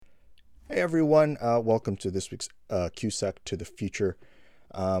Hey everyone, welcome to this week's QSEC to the Future.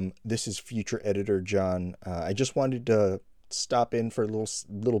 This is Future Editor John. I just wanted to stop in for a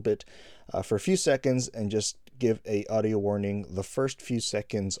little bit, for a few seconds, and just give a audio warning. The first few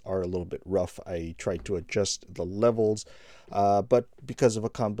seconds are a little bit rough. I tried to adjust the levels, but because of a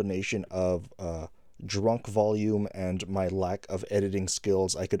combination of drunk volume and my lack of editing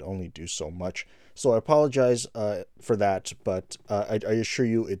skills, I could only do so much. So I apologize for that, but I assure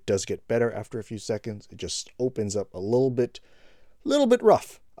you it does get better after a few seconds. It just opens up a little bit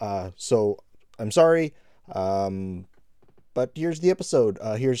rough. So I'm sorry, but here's the episode.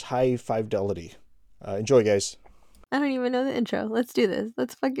 Here's High Fidelity. Enjoy, guys. I don't even know the intro. Let's do this.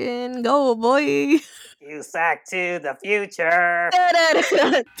 Let's fucking go, boy. QSEC to the future.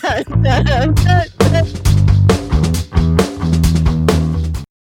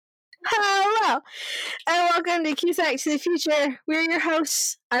 Hello, and welcome to QSEC to the Future. We're your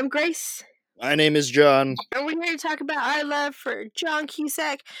hosts. I'm Grace, My name is John. and we're here to talk about our love for John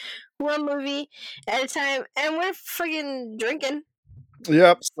Cusack, one movie at a time, and we're friggin' drinking.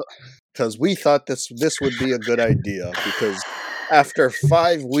 Yep, because we thought this would be a good idea, because after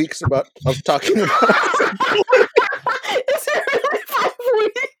 5 weeks of talking about Is it really 5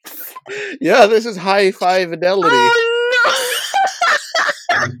 weeks? yeah, this is High Fidelity. Oh no!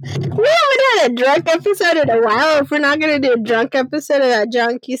 We haven't had a drunk episode in a while. If we're not going to do a drunk episode of that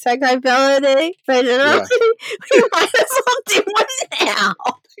John Cusack High Fidelity, we might as well do one now.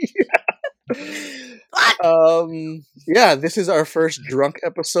 Yeah, this is our first drunk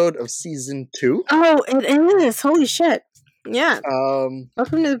episode of season 2. Oh, it is. Holy shit. Yeah.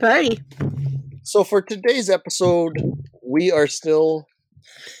 Welcome to the party. So for today's episode, we are still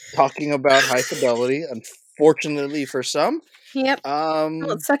talking about High Fidelity, unfortunately for some. Yep.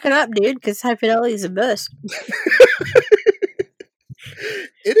 Well, suck it up, dude, because High Fidelity is the best.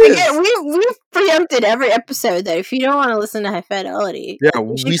 It is. Again, we've preempted every episode that if you don't want to listen to High Fidelity, Yeah,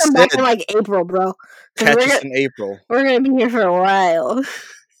 you should we come back in like April, bro. Catch us in April. We're gonna be here for a while.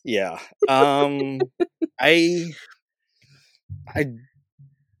 Yeah.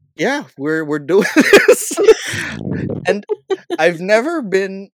 We're doing this. And I've never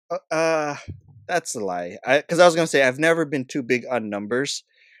been that's a lie. Because I was going to say I've never been too big on numbers.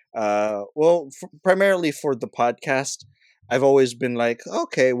 Primarily for the podcast, I've always been like,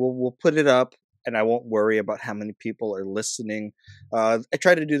 okay, we'll put it up and I won't worry about how many people are listening. I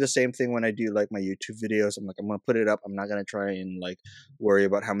try to do the same thing when I do like my YouTube videos. I'm like, I'm going to put it up. I'm not going to try and like worry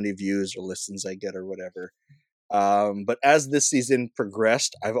about how many views or listens I get or whatever. But as this season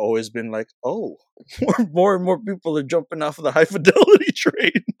progressed, I've always been like, oh, more and more people are jumping off of the High Fidelity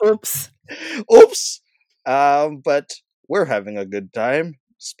train. Oops. But we're having a good time,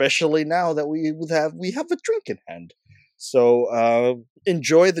 especially now that we have a drink in hand. So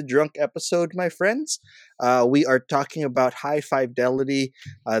enjoy the drunk episode, my friends. We are talking about High Fidelity.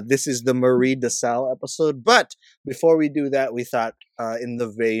 This is the Marie DeSalle episode. But before we do that, we thought, in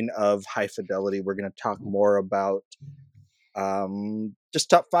the vein of High Fidelity, we're going to talk more about just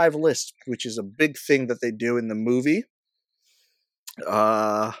top 5 lists, which is a big thing that they do in the movie.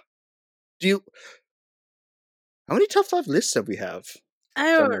 How many top 5 lists have we have?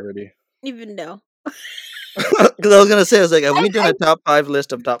 I don't even know. Because I was gonna say, have we done a top 5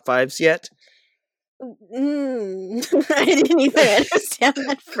 list of top 5s yet? I didn't even understand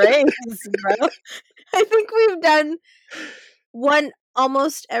that phrase, bro. I think we've done one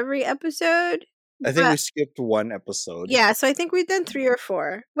almost every episode. I think we skipped one episode. Yeah, so I think we've done 3 or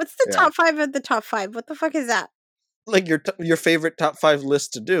 4. What's the top 5 of the top 5? What the fuck is that? Like your favorite top 5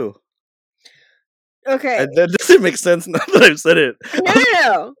 list to do. Okay. That doesn't make sense now that I've said it.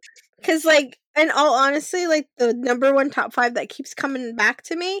 No. Because, like, in all honesty, like, the number 1 top 5 that keeps coming back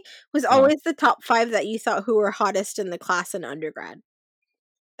to me was always the top 5 that you thought who were hottest in the class in undergrad.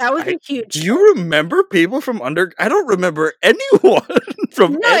 That was a huge. Do you remember people from I don't remember anyone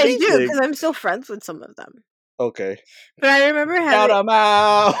from anything. I do, because I'm still friends with some of them. Okay. But I remember having... Shout them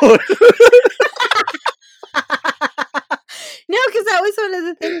out! No, because that was one of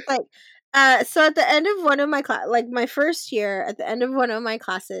the things, like, so at the end of one of my like my first year, at the end of one of my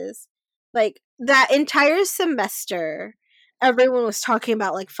classes, like that entire semester, everyone was talking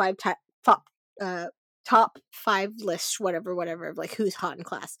about like top 5 lists, whatever, of like who's hot in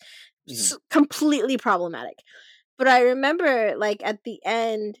class. Mm-hmm. Completely problematic. But I remember like at the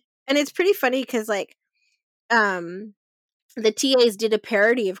end, and it's pretty funny because like, the TAs did a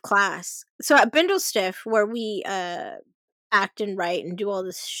parody of class. So at Bindlestiff, where we act and write and do all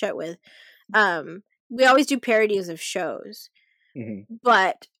this shit with, we always do parodies of shows. Mm-hmm.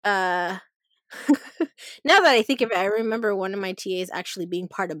 But Now that I think of it, I remember one of my TAs actually being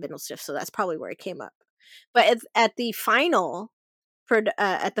part of Middlestiff, so that's probably where it came up. But it's at the final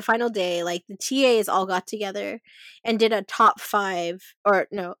day, like the TAs all got together and did a top 5, or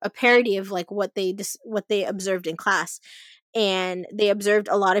no, a parody of like what they observed in class, and they observed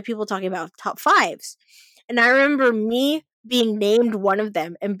a lot of people talking about top 5s, and I remember me being named one of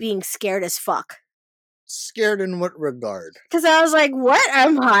them and being scared as fuck. Scared in what regard? Because I was like, "What?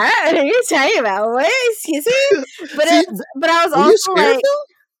 I'm hot? What are you talking about? What? Excuse me?" But See, but I was were you also scared like, though?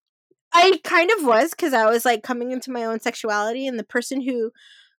 I kind of was, because I was like coming into my own sexuality, and the person who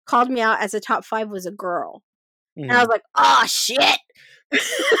called me out as a top 5 was a girl, and I was like, "Oh shit!"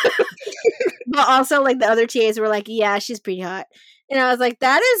 But also, like the other TAs were like, "Yeah, she's pretty hot," and I was like,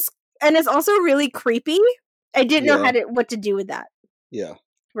 "That is," and it's also really creepy. I didn't know Yeah. what to do with that. Yeah.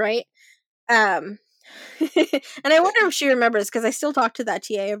 Right? And I wonder if she remembers, because I still talk to that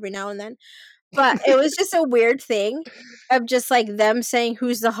TA every now and then. But it was just a weird thing of just like them saying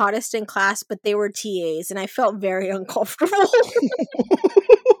who's the hottest in class, but they were TAs, and I felt very uncomfortable.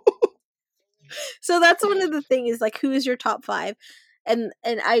 So that's one of the things, like, who is your top 5? And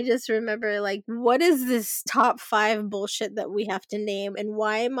I just remember, like, what is this top 5 bullshit that we have to name, and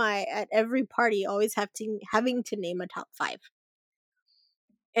why am I at every party always having to name a top 5?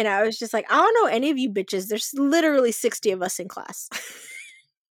 And I was just like, I don't know any of you bitches. There's literally 60 of us in class.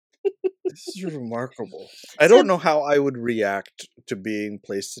 This is remarkable. I don't know how I would react to being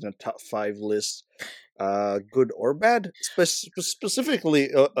placed in a top 5 list, good or bad. Specifically,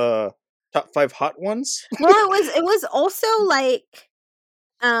 top 5 hot ones. Well, it was also like,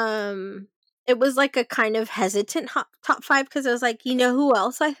 it was like a kind of hesitant top 5, because I was like, you know who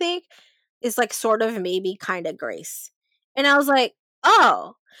else I think is like sort of maybe kind of Grace, and I was like,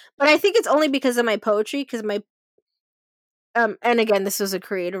 oh, but I think it's only because of my poetry, because my and again, this was a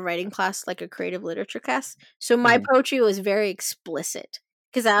creative writing class, like a creative literature class. So my poetry was very explicit,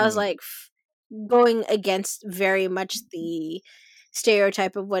 because I was like going against very much the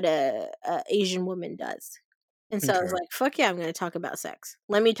stereotype of what a Asian woman does. And so I was like, fuck yeah, I'm going to talk about sex.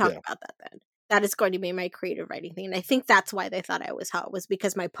 Let me talk about that then. That is going to be my creative writing thing. And I think that's why they thought I was hot, was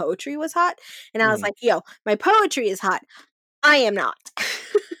because my poetry was hot. And I was like, yo, my poetry is hot. I am not.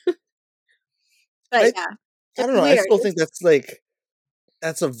 But yeah. I don't know. I still think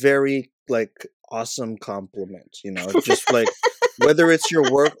that's a very like awesome compliment, you know, just like whether it's your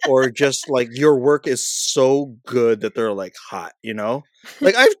work or just like your work is so good that they're like hot, you know?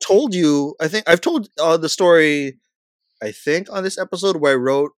 Like I think I've told the story, I think on this episode, where I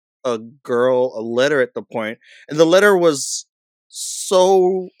wrote a girl a letter at the point, and the letter was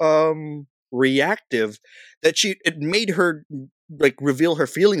so reactive that it made her like reveal her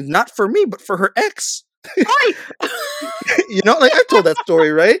feelings, not for me, but for her ex. You know, like I've told that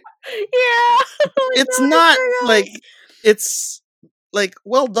story, right? Yeah. It's not like, it's like,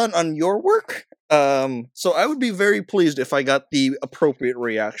 well done on your work. So I would be very pleased if I got the appropriate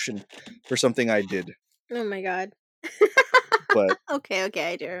reaction for something I did. Oh my god. But okay,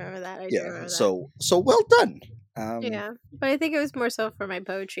 I do remember that. yeah, so well done. Yeah, but I think it was more so for my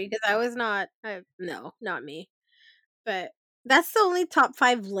poetry, because I was not. No, not me. But that's the only top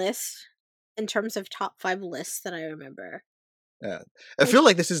 5 list in terms of top 5 lists that I remember. Yeah, I feel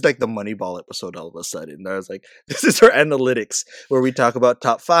like this is like the Moneyball episode all of a sudden. I was like, this is our analytics where we talk about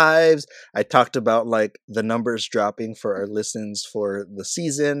top 5s. I talked about like the numbers dropping for our listens for the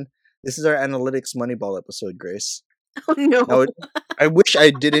season. This is our analytics Moneyball episode, Grace. Oh no! I wish I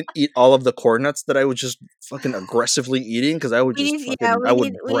didn't eat all of the corn nuts that I was just fucking aggressively eating, because I would just we need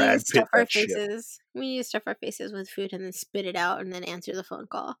to stuff our shit. faces. We need to stuff our faces with food and then spit it out and then answer the phone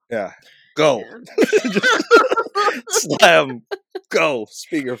call. Yeah, go. Yeah. Slam, go.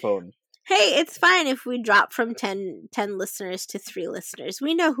 Speakerphone. Hey, it's fine if we drop from 10 listeners to 3 listeners.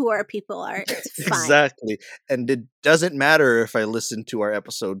 We know who our people are. It's fine. Exactly. And it doesn't matter if I listened to our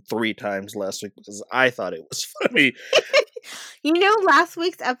episode 3 times last week, because I thought it was funny. You know, last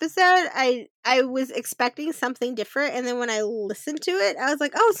week's episode, I was expecting something different, and then when I listened to it, I was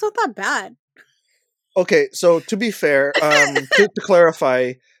like, oh, it's not that bad. Okay, so to be fair, to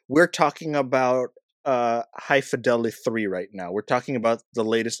clarify, we're talking about High Fidelity 3 right now. We're talking about the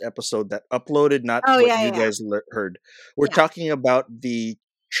latest episode that uploaded, not what you guys heard. We're talking about the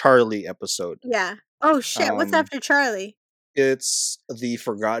Charlie episode. Yeah. Oh shit, what's after Charlie? It's the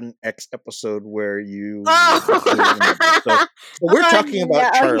Forgotten X episode where you so we're talking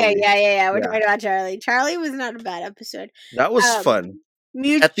about Charlie. Okay, yeah. We're talking about Charlie. Charlie was not a bad episode. That was fun.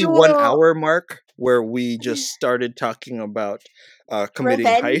 At the 1 hour mark, where we just started talking about committing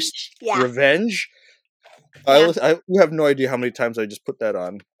revenge. You have no idea how many times I just put that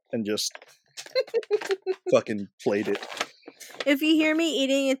on and just Fucking played it. If you hear me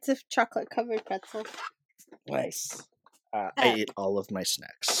eating, it's a chocolate covered pretzel. Nice. I ate all of my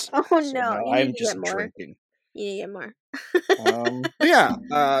snacks. Oh So no, now you need I'm to just get more. drinking. You need to get more. But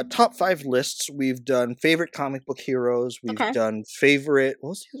yeah, top 5 lists. We've done favorite comic book heroes. We've Okay. done favorite. What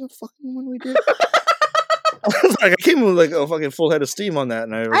was the other fucking one we did? I came with like a fucking full head of steam on that,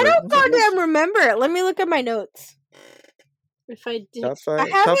 and I was I like, don't goddamn remember. Let me look at my notes. If I did, top I 5.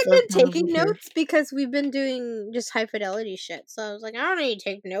 haven't been comic taking book heroes. notes because we've been doing just high fidelity shit. So I was like, I don't need to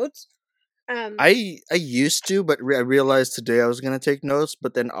take notes. I used to, but I realized today I was gonna take notes.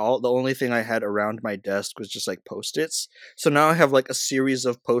 But then the only thing I had around my desk was just like post-its. So now I have like a series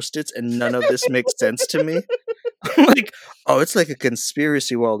of post-its, and none of this makes sense to me. I'm like, oh, it's like a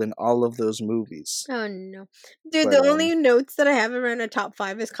conspiracy world in all of those movies. Oh no, dude! But, The only notes that I have around a top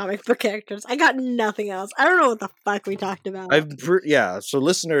 5 is comic book characters. I got nothing else. I don't know what the fuck we talked about. So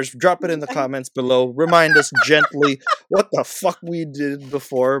listeners, drop it in the comments below. Remind us gently what the fuck we did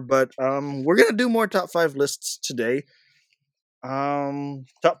before. But we're gonna do more top 5 lists today.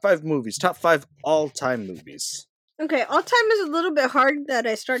 Top 5 movies, top 5 all-time movies. Okay, all time is a little bit hard that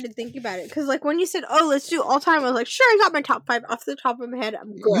I started thinking about it because, like, when you said, "Oh, let's do all time," I was like, "Sure, I got my top 5 off the top of my head.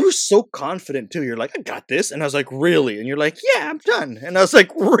 I'm good." You were so confident too. You're like, I got this, and I was like, really? And you're like, yeah, I'm done. And I was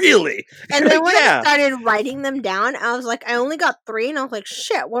like, really? And You're then like, when yeah. I started writing them down, I was like, I only got 3, and I was like,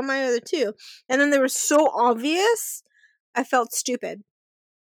 shit, what are my other 2? And then they were so obvious, I felt stupid.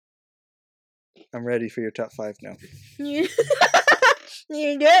 I'm ready for your top 5 now. You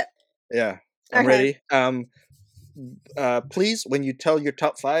you do it? Yeah, I'm Okay. ready. Please, when you tell your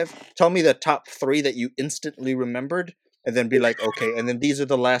top 5, tell me the top 3 that you instantly remembered, and then be like, okay, and then these are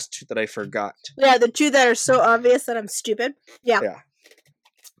the last 2 that I forgot. Yeah, the 2 that are so obvious that I'm stupid. Yeah.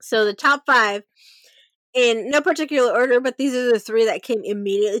 So the top 5, in no particular order, but these are the 3 that came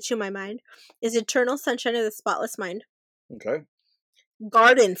immediately to my mind, is Eternal Sunshine of the Spotless Mind. Okay.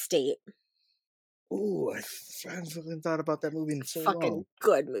 Garden State. Ooh, I haven't fucking thought about that movie in so Fucking long.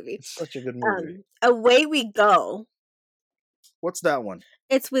 good movie. It's such a good movie. Away We Go. What's that one?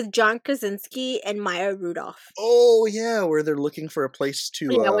 It's with John Krasinski and Maya Rudolph. Oh yeah, where they're looking for a place to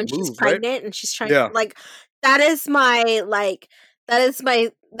When move, she's right? pregnant and she's trying Yeah. like that is my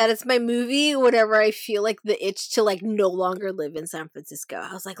movie whenever I feel like the itch to like no longer live in San Francisco.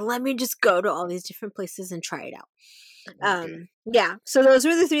 I was like, let me just go to all these different places and try it out. Okay. Yeah, so those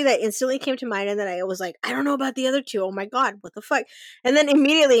were the 3 that instantly came to mind, and then I was like, I don't know about the other 2. Oh my god, what the fuck? And then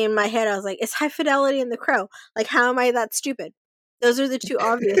immediately in my head I was like, it's High Fidelity and The Crow. Like, how am I that stupid? Those are the 2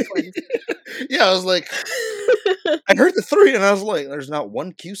 obvious ones. Yeah, I was like, I heard the 3, and I was like, there's not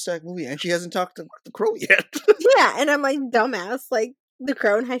one Cusack movie, and she hasn't talked about The Crow yet. Yeah, and I'm like, dumbass, like The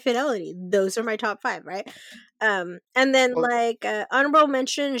Crow and High Fidelity. Those are my top 5, right? And then like honorable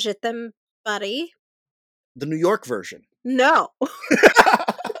mention, Je t'aime Paris. The New York version. No.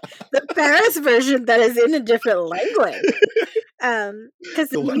 The Paris version that is in a different language. Because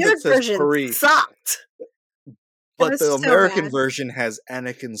the one New that York says version Paris. sucked. But was the so American bad. version has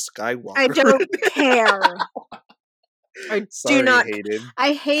Anakin Skywalker. I don't care. I Sorry, do not. hated.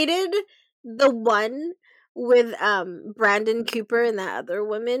 I hated the one with Brandon Cooper and that other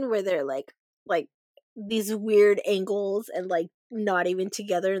woman where they're like these weird angles and like not even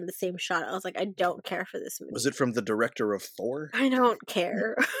together in the same shot. I was like, I don't care for this movie. Was it from the director of Thor? I don't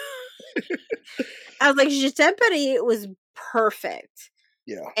care. I was like, Je t'aime Paris was perfect.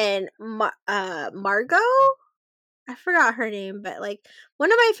 Yeah. And Margot, I forgot her name, but like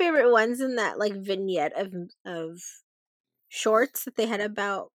one of my favorite ones in that like vignette of shorts that they had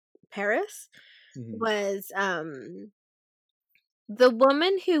about Paris was the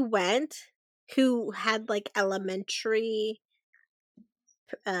woman who had like elementary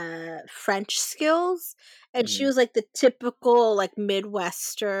French skills, and she was like the typical like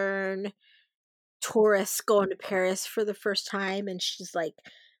Midwestern tourist going to Paris for the first time, and she's like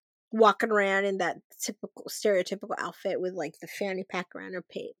walking around in that typical stereotypical outfit with like the fanny pack around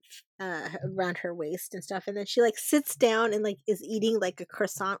around her waist and stuff, and then she like sits down and like is eating like a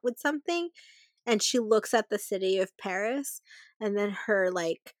croissant with something, and she looks at the city of Paris, and then her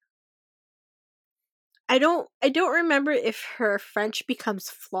like I don't remember if her French becomes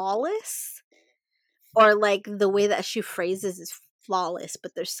flawless or like the way that she phrases is flawless,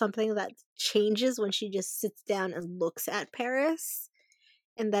 but there's something that changes when she just sits down and looks at Paris.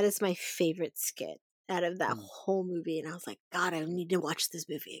 And that is my favorite skit out of that whole movie. And I was like, God, I need to watch this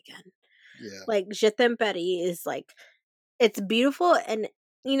movie again. Yeah. Like, Je t'aime Paris is like, it's beautiful. And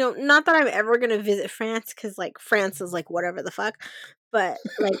not that I'm ever gonna visit France, because like France is like whatever the fuck, but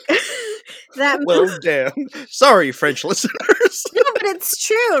like that. Well, damn. Sorry, French listeners. No, but it's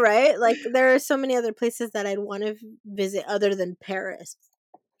true, right? Like there are so many other places that I'd want to visit other than Paris,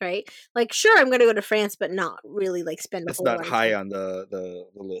 right? Like, sure, I'm gonna go to France, but not really like spend a It's whole not lot of high time. on the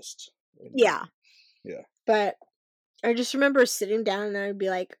list. Yeah, Yeah. but I just remember sitting down and I'd be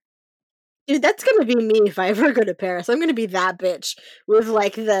like, dude, that's gonna be me if I ever go to Paris. I'm gonna be that bitch with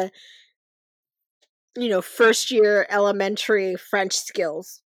like the first year elementary French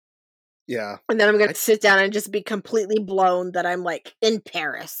skills. Yeah. And then I'm gonna sit down and just be completely blown that I'm like in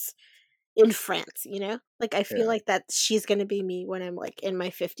Paris, in France, Like I feel like that she's gonna be me when I'm like in my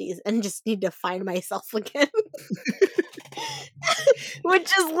 50s and just need to find myself again.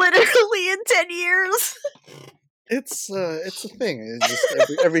 Which is literally in 10 years. It's a thing. It's just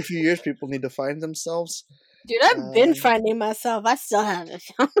every few years people need to find themselves. Dude, I've been finding myself. I still haven't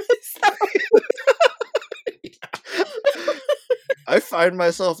found myself. I find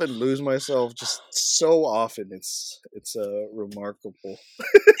myself and lose myself just so often. It's remarkable.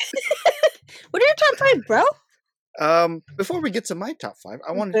 What are your top 5, bro? Before we get to my top 5,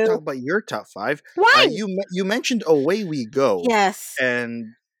 I wanted to talk about your top 5. Why? You mentioned Away We Go. Yes.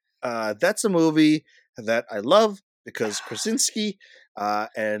 And that's a movie that I love because Krasinski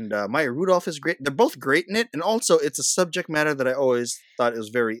and Maya Rudolph is great. They're both great in it, and also it's a subject matter that I always thought was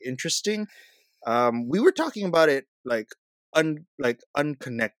very interesting. We were talking about it like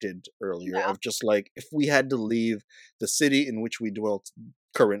unconnected earlier, of just like if we had to leave the city in which we dwelt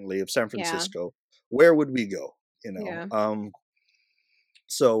currently of San Francisco, where would we go?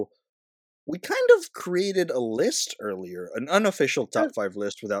 So we kind of created a list earlier, an unofficial top 5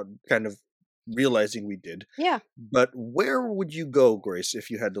 list without kind of realizing we did. Yeah. But where would you go, Grace, if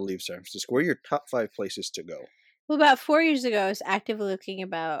you had to leave San Francisco? Where are your top 5 places to go? Well, about 4 years ago, I was actively looking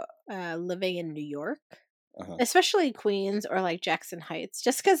about living in New York, especially Queens or like Jackson Heights,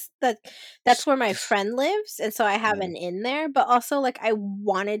 just because that's where my friend lives, and so I have an in there. But also, like, I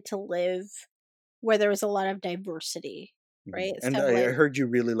wanted to live where there was a lot of diversity, right? And so, I heard you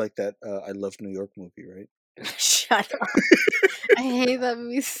really like that I Love New York movie, right? Shut up. I hate that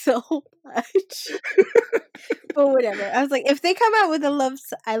movie so much. But whatever. I was like, if they come out with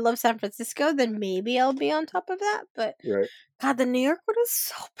I Love San Francisco, then maybe I'll be on top of that. But God, the New York one is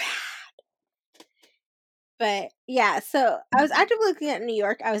so bad. But yeah, so I was actively looking at New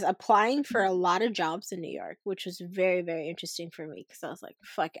York. I was applying for a lot of jobs in New York, which was very, very interesting for me because I was like,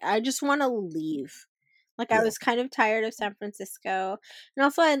 fuck, I just want to leave. Like, I was kind of tired of San Francisco. And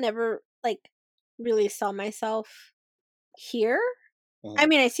also, I never, like, really saw myself here. I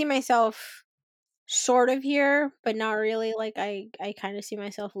mean, I see myself sort of here, but not really. Like, I kind of see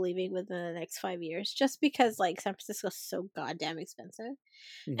myself leaving within the next 5 years, just because like San Francisco's so goddamn expensive.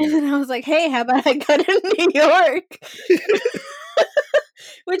 And then I was like, hey, how about I go to New York?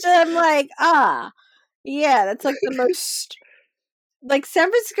 Which I'm like, yeah, that's like the most, like, San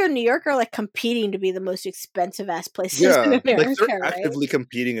Francisco and New York are like competing to be the most expensive ass places in America. Like they're actively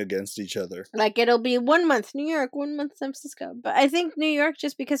competing against each other. Like, it'll be 1 month New York, 1 month San Francisco. But I think New York,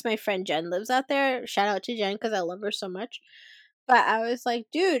 just because my friend Jen lives out there. Shout out to Jen because I love her so much. But I was like,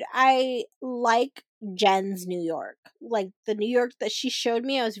 dude, I like Jen's New York. Like, the New York that she showed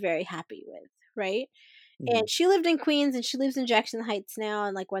me, I was very happy with, right? And she lived in Queens and she lives in Jackson Heights now.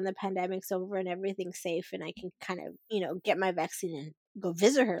 And like, when the pandemic's over and everything's safe and I can kind of, get my vaccine and go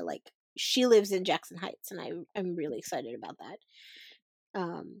visit her, like, she lives in Jackson Heights and I'm really excited about that.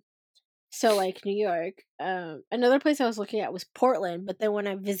 So like New York, another place I was looking at was Portland, but then when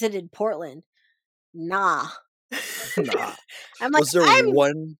I visited Portland, nah. I'm like, was there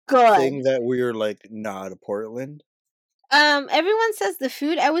one thing that we were like, nah, to Portland? Everyone says the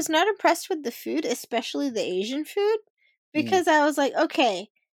food. I was not impressed with the food, especially the Asian food, because I was like, okay,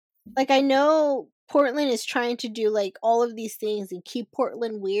 like, I know Portland is trying to do like all of these things and keep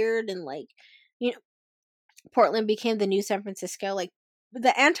Portland weird, and like, Portland became the new San Francisco. Like,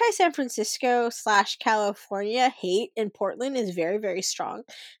 the anti-San Francisco / California hate in Portland is very, very strong.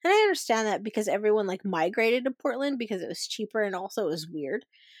 And I understand that because everyone like migrated to Portland because it was cheaper and also it was weird.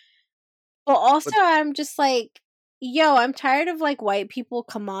 But also I'm just like, yo, I'm tired of like white people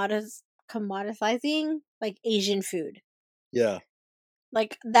commoditizing like Asian food. Yeah.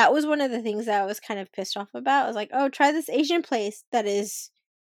 Like, that was one of the things that I was kind of pissed off about. I was like, oh, try this Asian place that is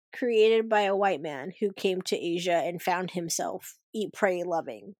created by a white man who came to Asia and found himself eat, pray,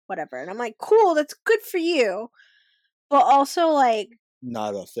 loving, whatever. And I'm like, cool, that's good for you. But also, like,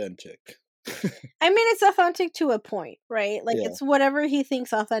 not authentic. I mean, it's authentic to a point, right? Like, it's whatever he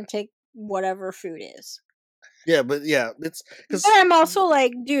thinks authentic, whatever food is. Yeah, but yeah, it's But because I'm also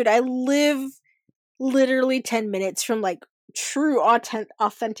like, dude, I live literally 10 minutes from like true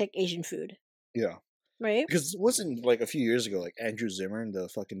authentic Asian food, yeah. right? Because it wasn't like a few years ago, like Andrew Zimmern, the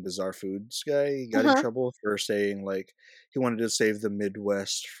fucking Bizarre Foods guy, he got in Uh-huh. trouble for saying like he wanted to save the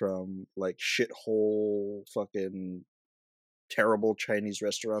Midwest from like shithole fucking terrible Chinese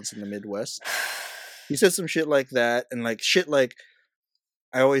restaurants in the Midwest. He said some shit like that, and like shit like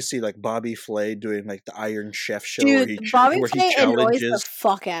I always see like Bobby Flay doing like the Iron Chef show Dude, Bobby where he Flay annoys the challenges.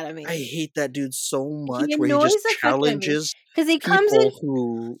 fuck out of I me. hate that dude so He much where he annoys just the fuck out of me challenges because he comes in. people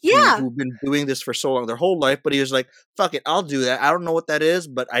who Yeah, who've been doing this for so long their whole life, but he was like, "Fuck it, I'll do that. I don't know what that is,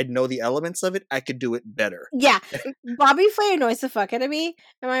 but I know the elements of it. I could do it better." yeah. Bobby Flay annoys the fuck out of me,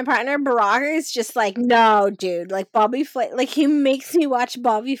 and my partner Barack is just like, no, dude. Like Bobby Flay, like he makes me watch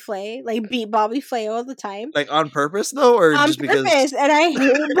Bobby Flay, like beat Bobby Flay all the time. Like on purpose though, or On just because? purpose, and I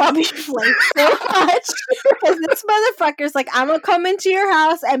hate Bobby Flay so much because this motherfucker's like, I'm gonna come into your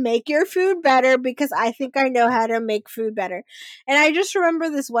house and make your food better because I think I know how to make food better. And I just remember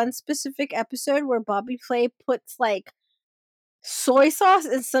this one specific episode where Bobby Flay puts like soy sauce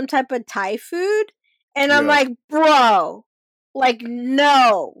in some type of Thai food, and I'm Yeah. like, bro, like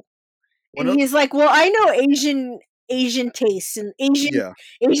no. Well, And no, he's like, well, I know Asian tastes and yeah,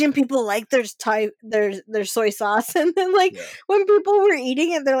 Asian people like there's soy sauce. And then like yeah. when people were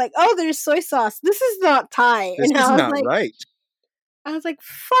eating it, they're like, oh, there's soy sauce. This is not Thai. This And is not right. I was like,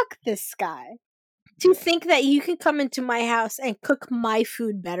 fuck this guy. To think that you can come into my house and cook my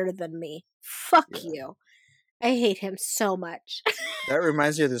food better than me. Fuck Yeah. you. I hate him so much. That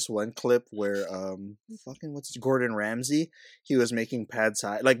reminds me of this one clip where fucking what's Gordon Ramsay? He was making pad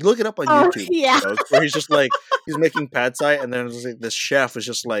thai. Like look it up on Oh YouTube. yeah. Folks, where he's just like he's making pad thai, and then it was like, this chef was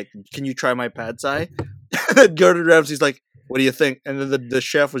just like, "Can you try my pad thai?" And Gordon Ramsay's like, "What do you think?" And then the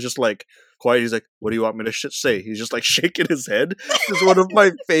chef was just like quiet. He's like, "What do you want me to say?" He's just like shaking his head. It's one of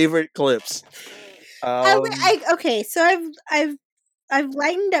my favorite clips. Okay, so I've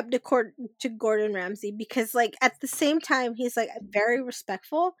lightened up to Gordon Ramsay because, like, at the same time, he's like very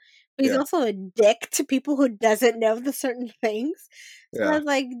respectful, but he's Yeah. also a dick to people who doesn't know the certain things. So I Yeah. was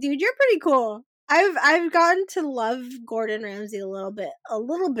like, dude, you're pretty cool. I've gotten to love Gordon Ramsay a little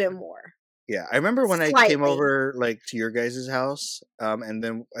bit more. Yeah, I remember when I came Slightly. over like to your guys' house, and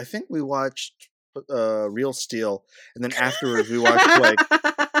then I think we watched Real Steel, and then afterwards we watched like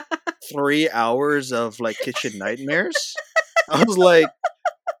 3 hours of like Kitchen Nightmares. I was like,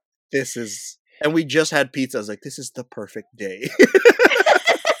 this is, and we just had pizza. I was like, this is the perfect day.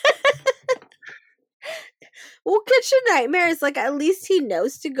 Well, Kitchen Nightmares, like, at least he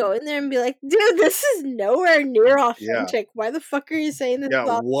knows to go in there and be like, dude, this is nowhere near authentic. Why the fuck are you saying this is Yeah,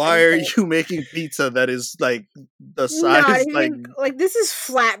 authentic? why are you making pizza that is like the size Not like even, like, this is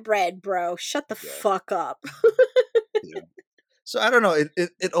flatbread, bro. Shut the fuck up. yeah. So I don't know.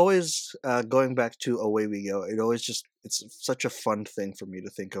 It always going back to Away We Go. It always just it's such a fun thing for me to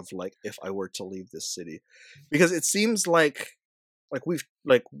think of like if I were to leave this city, because it seems like we've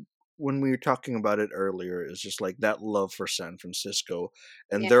like when we were talking about it earlier, it's just like that love for San Francisco,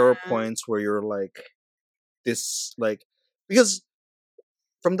 and there are Yeah. points where you're like this like because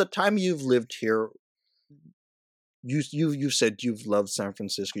from the time you've lived here. You said you've loved San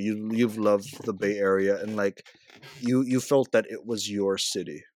Francisco. You've loved the Bay Area, and like you felt that it was your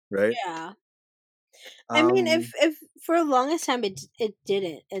city, right? Yeah. I mean, Um, if for the longest time it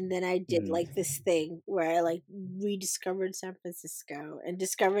didn't, and then I did mhm, like this thing where I like rediscovered San Francisco and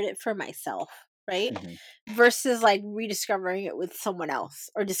discovered it for myself, right? mhm, Versus like rediscovering it with someone else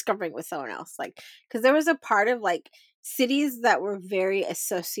or discovering with someone else, like because there was a part of like cities that were very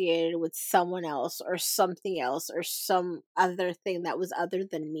associated with someone else or something else or some other thing that was other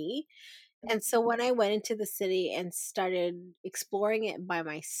than me. And so when I went into the city and started exploring it by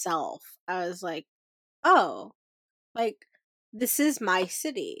myself, I was like, oh, like this is my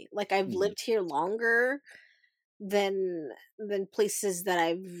city. Like I've mhm. lived here longer than places that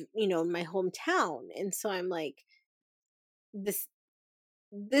I've, in my hometown. And so I'm like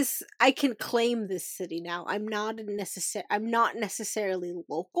this I can claim this city now. I'm not necessarily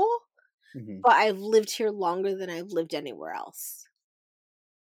local, Mhm. but I've lived here longer than I've lived anywhere else.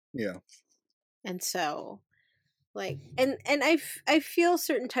 Yeah. And so like I feel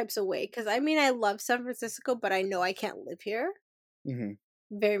certain types of way cuz I mean I love San Francisco, but I know I can't live here Mhm.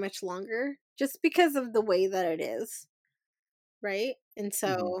 very much longer just because of the way that it is, right? And Mhm.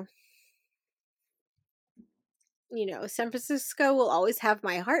 so, San Francisco will always have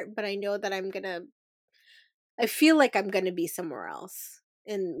my heart, but I know that I feel like I'm going to be somewhere else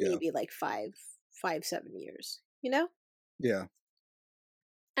in Yeah. maybe like 7 years, you know? Yeah.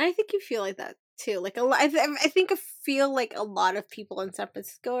 And I think you feel like that too. Like a lot, I feel like a lot of people in San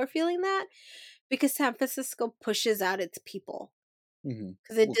Francisco are feeling that because San Francisco pushes out its people because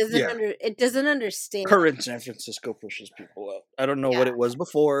Well, yeah, it doesn't understand. current San Francisco pushes people out. I don't know what Yeah. it was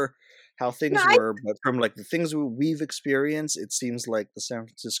before, how No, things were, but from like the things we've experienced, it seems like the San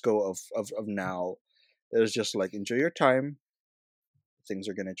Francisco of now is just like enjoy your time. Things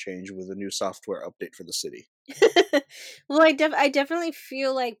are gonna change with a new software update for the city. well, I definitely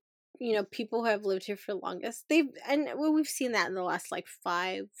feel like people who have lived here for longest we've seen that in the last like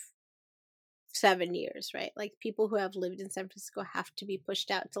 5-7 years, right? Like people who have lived in San Francisco have to be pushed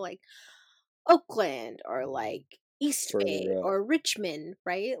out to like Oakland or like East Bay Further out. or Richmond,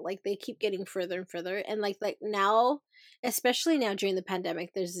 right? Like they keep getting further and further, and like now, especially now during the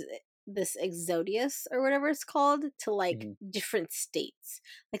pandemic, there's this exodus or whatever it's called to like different states.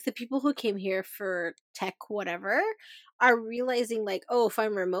 Like the people who came here for tech, whatever, are realizing like, oh, if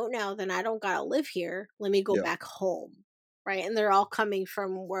I'm remote now, then I don't gotta live here. Let me go Yeah. back home, right? And they're all coming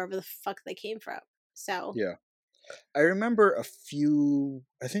from wherever the fuck they came from. So Yeah. I remember I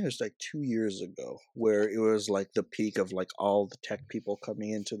think it was like 2 years ago, where it was like the peak of like all the tech people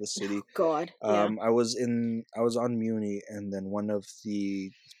coming into the city. God, yeah. I was on Muni, and then one of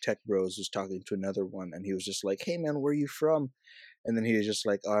the tech bros was talking to another one, and he was just like, "Hey man, where are you from?" And then he was just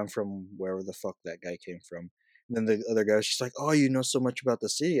like, "Oh, I'm from wherever the fuck that guy came from." And then the other guy was just like, "Oh, you know so much about the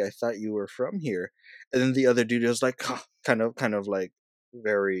city. I thought you were from here." And then the other dude was like, huh, kind of like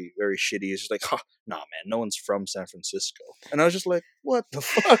very, very shitty. He's just like, huh, nah, man, no one's from San Francisco. And I was just like, what the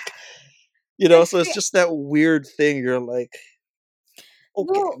fuck? So it's just that weird thing. You're like,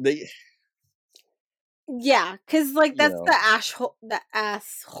 okay, Well, yeah, because like that's the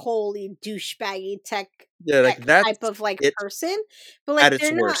assholey douchebaggy tech like that type of like it person, but like at its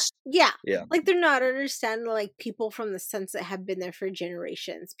they're not. worst. Yeah, Yeah. like they're not understanding like people from the Sunset have been there for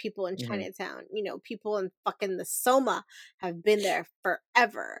generations. People in Chinatown, people in fucking the Soma have been there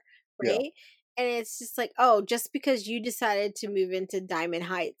forever, Yeah. right? And it's just like, oh, just because you decided to move into Diamond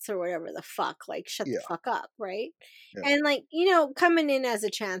Heights or whatever the fuck, like shut the fuck up, right? Yeah. And like coming in as a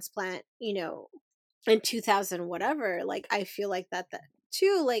transplant, in 2000 whatever, like I feel like that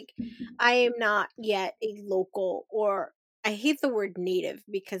too, like I am not yet a local, or I hate the word native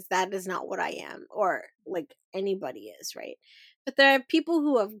because that is not what I am, or like anybody is, right? But there are people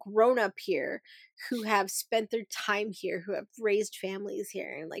who have grown up here, who have spent their time here, who have raised families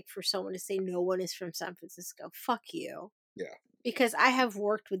here, and like for someone to say no one is from San Francisco, fuck you. Yeah. Because I have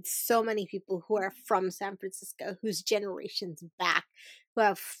worked with so many people who are from San Francisco, whose generations back, who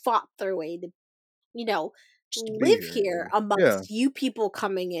have fought their way to live here amongst you people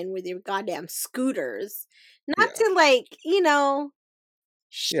coming in with your goddamn scooters. Not to like,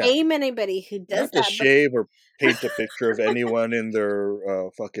 shame anybody who does not that. to shame or paint a picture of anyone in their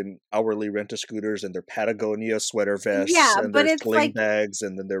fucking hourly rent-a-scooters and their Patagonia sweater vests and but their it's sling like bags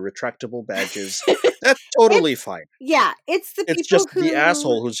and then their retractable badges. That's totally fine. Yeah, it's the It's people just the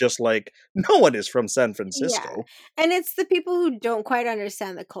asshole who's just like, no one is from San Francisco. Yeah, and it's the people who don't quite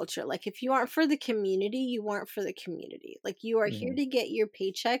understand the culture. Like, if you aren't for the community, you aren't for the community. Like, you are here to get your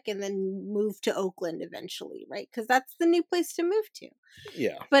paycheck and then move to Oakland eventually, right? Because that's the new place to move to.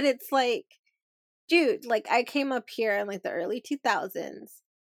 Yeah. But it's like, dude, like I came up here in like the early 2000s,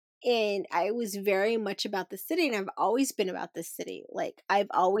 and I was very much about the city, and I've always been about this city. Like, I've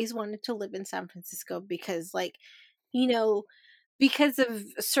always wanted to live in San Francisco because, like, because of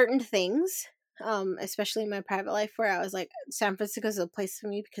certain things, especially in my private life, where I was like, San Francisco is a place for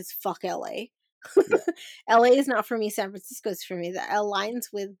me because fuck LA. LA is not for me, San Francisco is for me. That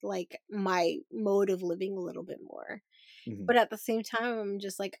aligns with like my mode of living a little bit more. But at the same time, I'm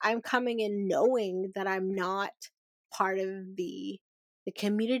just like, I'm coming in knowing that I'm not part of the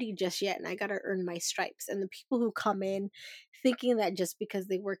community just yet, and I gotta earn my stripes. And the people who come in thinking that just because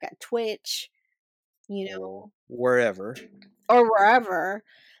they work at Twitch, wherever or wherever,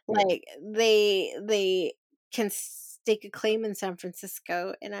 like they can stake a claim in San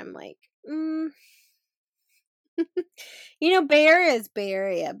Francisco, and I'm like, Bay Area is Bay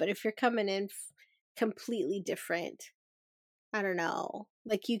Area, but if you're coming in completely different, I don't know.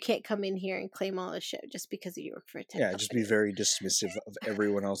 Like, you can't come in here and claim all the shit just because you work for a tech company. just be very dismissive of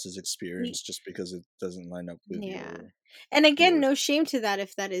everyone else's experience just because it doesn't line up with your... And again, no shame to that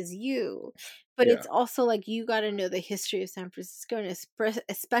if that is you. But it's also like, you got to know the history of San Francisco, and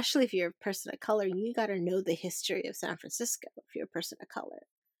especially if you're a person of color, you got to know the history of San Francisco if you're a person of color.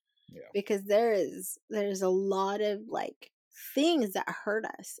 Yeah. Because there's a lot of like things that hurt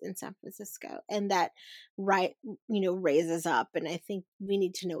us in San Francisco, and that raises up, and I think we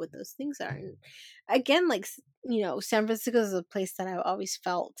need to know what those things are. And again, like, San Francisco is a place that I've always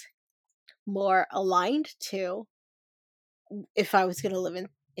felt more aligned to if I was going to live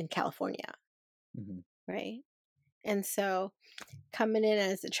in California, Mm-hmm. right? And so coming in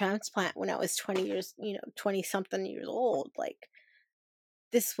as a transplant when I was 20 years, 20 something years old, like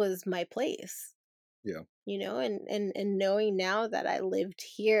this was my place. Yeah. And knowing now that I lived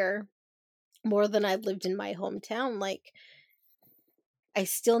here more than I lived in my hometown, like I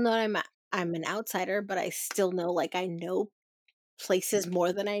still know I'm an outsider, but I still know like I know places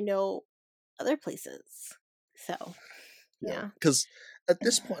more than I know other places. So, Yeah. yeah. Because at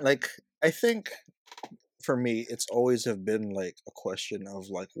this point, like, I think for me, it's always have been like a question of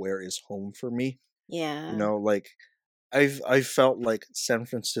like, where is home for me? Yeah. Like I've felt like San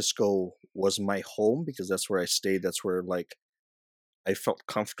Francisco was my home because that's where I stayed. That's where like I felt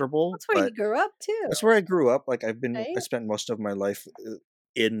comfortable. That's where you But grew up too, that's where I grew up. Like I right? spent most of my life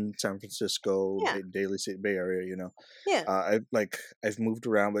in San Francisco, Yeah. Daly City, Bay Area. Yeah. I've moved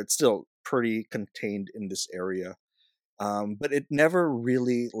around, but it's still pretty contained in this area. But it never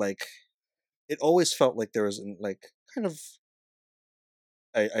really like. It always felt like there was like kind of.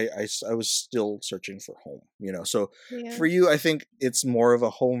 I was still searching for home. So Yeah. for you, I think it's more of a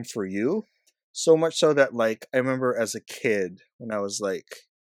home for you. So much so that like I remember as a kid when I was like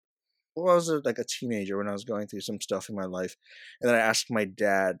well, I was like a teenager when I was going through some stuff in my life, and then I asked my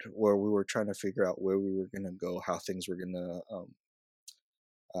dad where we were trying to figure out where we were gonna go, how things were gonna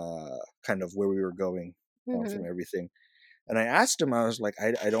kind of where we were going Mm-hmm. from everything. And I asked him, I was like,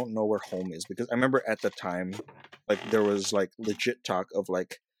 I don't know where home is because I remember at the time, like there was like legit talk of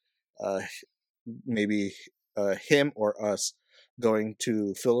like uh maybe him or us going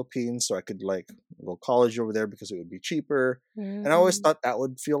to Philippines so I could like go college over there because it would be cheaper. And I always Mm-hmm. thought that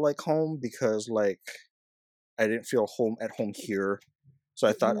would feel like home because like I didn't feel at home here. So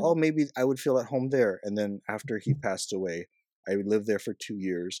I thought, oh, maybe I would feel at home there. And then after he passed away, I lived there for 2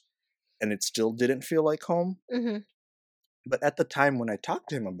 years and it still didn't feel like home. Mm-hmm. But at the time when I talked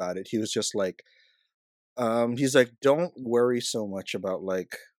to him about it, he was just like, he's like, don't worry so much about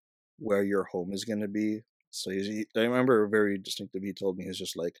like where your home is going to be. So I remember very distinctly he told me he's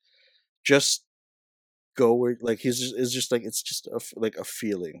just like, just go where like it's just like it's just like a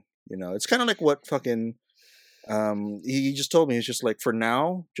feeling, It's kind of like what fucking he just told me. It's just like for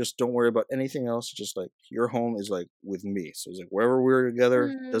now, just don't worry about anything else. Just like your home is like with me. So it's like wherever we're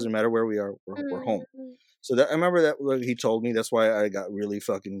together, doesn't matter where we are, we're home. Mm-hmm. So that I remember that like, he told me. That's why I got really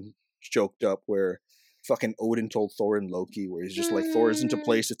fucking choked up. Where fucking Odin told Thor and Loki, where he's just like Thor isn't a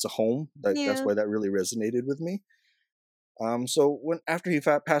place, it's a home. That's Yeah. why that really resonated with me. So when after he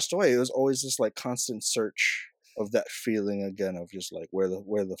passed away, it was always this like constant search of that feeling again of just like where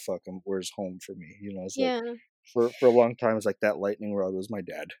the fuck where's home for me. It's like Yeah. for a long time it's like that lightning rod was my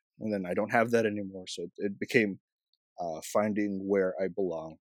dad, and then I don't have that anymore. So it became finding where I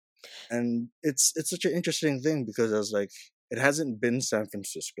belong. And it's such an interesting thing because I was like, it hasn't been San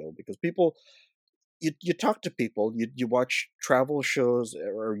Francisco because people, you talk to people, you watch travel shows,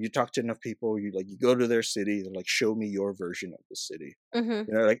 or you talk to enough people, you go to their city, they're like, show me your version of the city.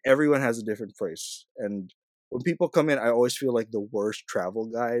 Mm-hmm. Like everyone has a different place. And when people come in, I always feel like the worst travel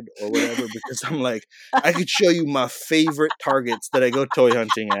guide or whatever because I'm like, I could show you my favorite Targets that I go toy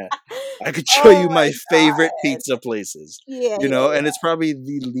hunting at. I could show Oh you my my favorite god. pizza places, Yeah. and it's probably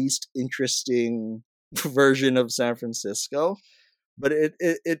the least interesting version of San Francisco. But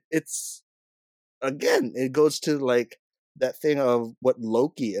it's again, it goes to like that thing of what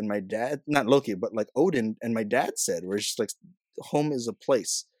Loki and my dad, not Loki, but like Odin and my dad said, where it's just like home is a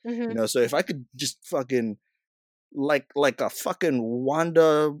place, Mm-hmm. So if I could just fucking like a fucking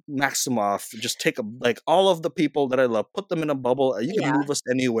Wanda Maximoff, just take like all of the people that I love, put them in a bubble. You can Yeah. move us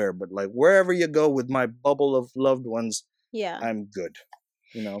anywhere, but like wherever you go with my bubble of loved ones, Yeah. I'm good.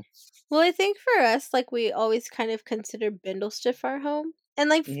 Well, I think for us, like we always kind of consider Bindlestiff our home. And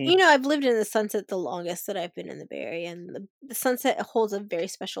like Hmm. I've lived in the Sunset the longest that I've been in the Bay Area, and the Sunset holds a very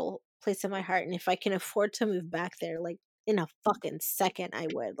special place in my heart. And if I can afford to move back there, like in a fucking second, I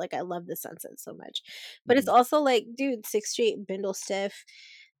would. Like I love the Sunset so much. But it's Hmm. also like, dude, 6th Street, Bindlestiff,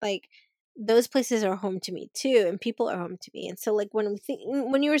 like those places are home to me too, and people are home to me. And so like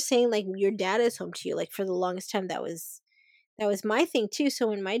when you were saying like your dad is home to you, like for the longest time that was my thing too. So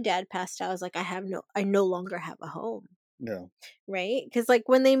when my dad passed out, I was like, I no longer have a home, Yeah. right? Because like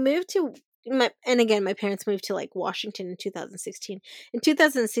when they moved to and again, my parents moved to like Washington in 2016. In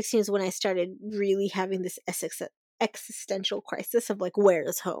 2016 is when I started really having this existential crisis of like, where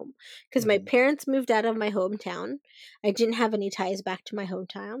is home? Because my Hmm. parents moved out of my hometown. I didn't have any ties back to my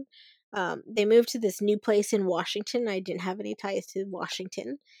hometown. They moved to this new place in Washington. I didn't have any ties to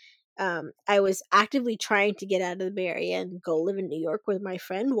Washington. I was actively trying to get out of the Bay Area and go live in New York where my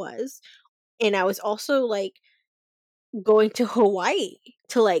friend was, And I was also like going to Hawaii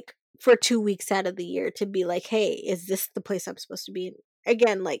to like for 2 weeks out of the year to be like, hey, is this the place I'm supposed to be in?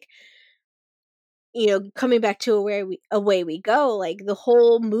 Again, like, you know, coming back to away we go, like the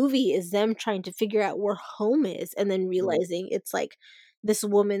whole movie is them trying to figure out where home is, and then realizing it's like this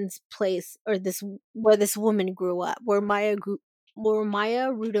woman's place, or this where this woman grew up, where Maya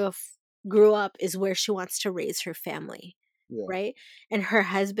Rudolph grew up is where she wants to raise her family, Yeah. right? And her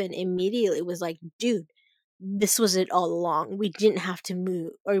husband immediately was like, dude, this was it all along. We didn't have to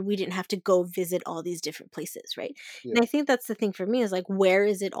move, or we didn't have to go visit all these different places, right? Yeah. And I think that's the thing for me is like, where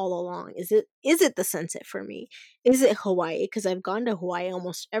is it all along? Is it the sunset for me? Is it Hawaii? Because I've gone to Hawaii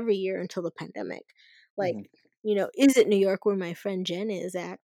almost every year until the pandemic. Like, you know, is it New York where my friend Jen is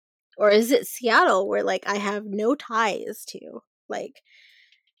at? Or is it Seattle where like I have no ties to? Like,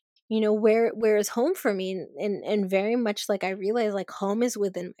 you know, where is home for me? And very much like I realize like home is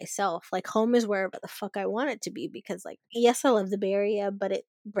within myself. Like home is wherever the fuck I want it to be, because like, yes, I love the Bay Area, but it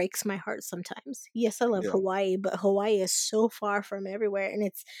breaks my heart sometimes. Yes, I love Yeah. Hawaii, but Hawaii is so far from everywhere, and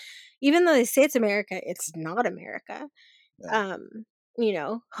it's, even though they say it's America, it's not America. Yeah. You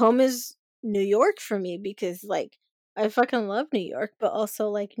know, home is New York for me, because like I fucking love New York, but also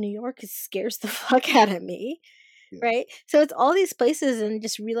like New York scares the fuck out of me. Yeah. Right? So it's all these places, and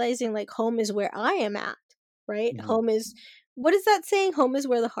just realizing like home is where I am at, right? Home is, what is that saying? Home is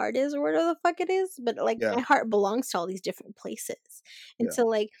where the heart is, or whatever the fuck it is. But like Yeah. my heart belongs to all these different places. And Yeah. so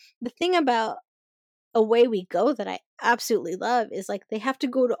like the thing about Away We Go that I absolutely love is like they have to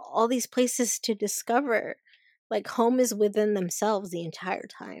go to all these places to discover like home is within themselves the entire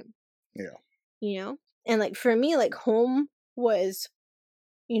time. Yeah. You know? And like for me, like home was,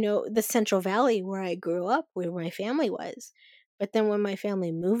 you know, the Central Valley where I grew up, where my family was. But then when my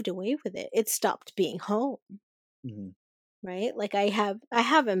family moved away with it, it stopped being home, right? Like I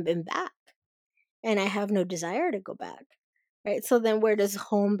haven't been back, and I have no desire to go back, right? So then where does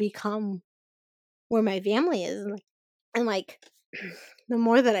home become where my family is? And like the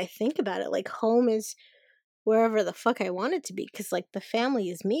more that I think about it, like home is wherever the fuck I want it to be, because like the family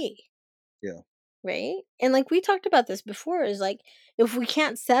is me. Yeah. Right? And like we talked about this before, is like if we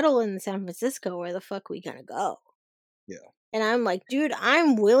can't settle in San Francisco, where the fuck we gonna go? Yeah. And I'm like, dude,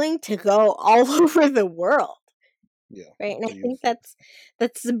 I'm willing to go all over the world. Yeah. Right? And I think Beautiful.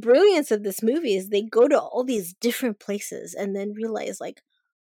 that's the brilliance of this movie, is they go to all these different places and then realize like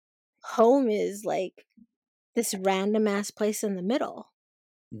home is like this random ass place in the middle.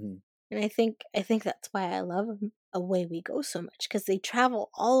 And I think that's why I love Away We Go so much, because they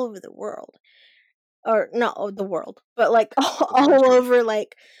travel all over the world. Or not the world, but like all over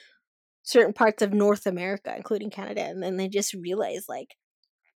like certain parts of North America, including Canada. And then they just realize like,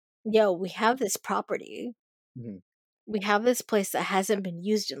 yo, we have this property. We have this place that hasn't been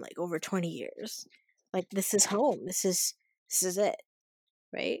used in like over 20 years. Like this is home. This is it.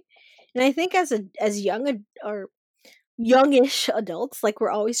 Right? And I think as young or youngish adults, like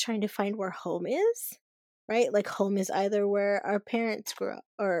we're always trying to find where home is, right? Like home is either where our parents grew up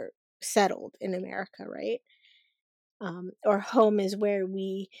or settled in America, right? Or home is where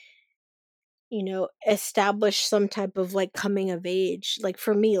we, you know, establish some type of like coming of age. Like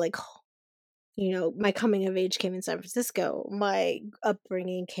for me, like, you know, my coming of age came in San Francisco. My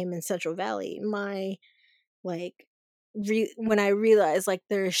upbringing came in Central Valley. My like when I realized like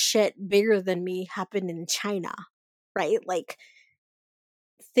there's shit bigger than me happened in China, right? Like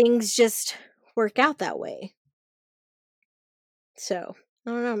things just work out that way. So I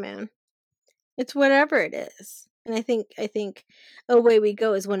don't know, man. It's whatever it is. And I think Away We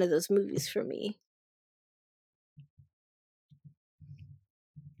Go is one of those movies for me.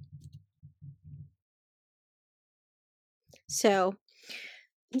 So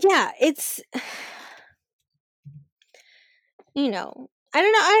yeah, it's you know, I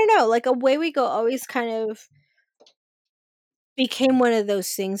don't know, like Away We Go always kind of became one of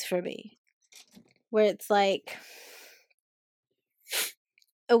those things for me, where it's like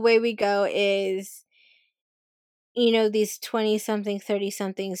Away We Go is, you know, these 20 something 30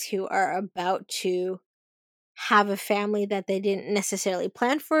 somethings who are about to have a family that they didn't necessarily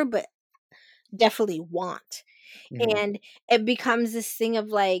plan for, but definitely want. And it becomes this thing of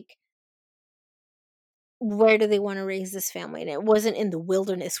like, where do they want to raise this family? And it wasn't in the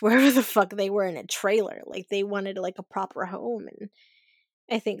wilderness, wherever the fuck they were, in a trailer. Like they wanted like a proper home. And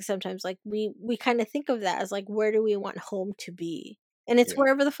I think sometimes like we kind of think of that as like, where do we want home to be? And it's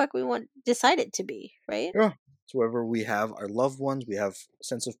wherever the fuck we decide it to be, right? Yeah. It's wherever we have our loved ones, we have a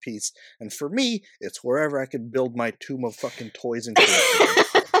sense of peace. And for me, it's wherever I can build my tomb of fucking toys and creations.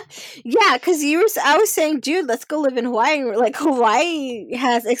 Yeah, because I was saying, dude, let's go live in Hawaii. And we're like, Hawaii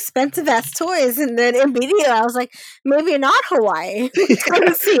has expensive ass toys, and then immediately I was like, maybe not Hawaii. Let's go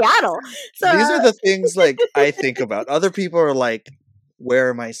to Seattle. So These are the things like I think about. Other people are like,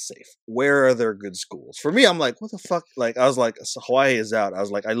 where am I safe? Where are there good schools? For me, I'm like, what the fuck? Like, I was like, so Hawaii is out. I was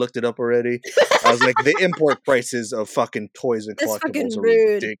like, I looked it up already. I was like, the import prices of fucking toys and that's fucking collectibles are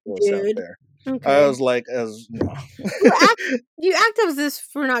rude, ridiculous out dude. there. Okay. I was like, no. You act as if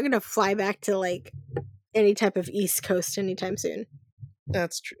we're not gonna fly back to like any type of East Coast anytime soon.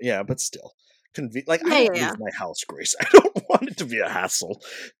 That's true. Yeah, but still. Like, Yeah, I don't yeah. leave my house, Grace. I don't want it to be a hassle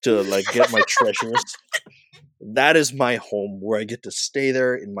to like get my treasures. That is my home where I get to stay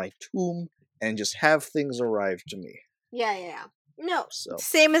there in my tomb and just have things arrive to me. Yeah. No, So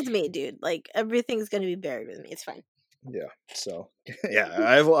same as me, dude. Like everything's gonna be buried with me. It's fine. yeah. So yeah,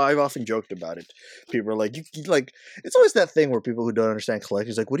 I've often joked about it. People are like, you like, it's always that thing where people who don't understand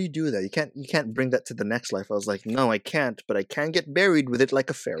collectors like, what do you do with that? You can't bring that to the next life. I was like, no, I can't, but I can get buried with it like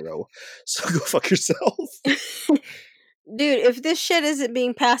a pharaoh. So go fuck yourself. Dude, if this shit isn't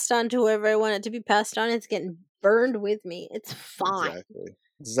being passed on to whoever I want it to be passed on, it's getting burned with me. It's fine.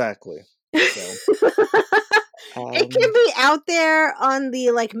 Exactly. So, It can be out there on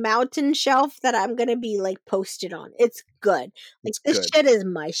the like mountain shelf that I'm gonna be like posted on. It's good. Like it's this good. shit is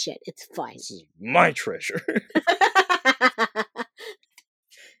my shit. It's fine. This is my treasure.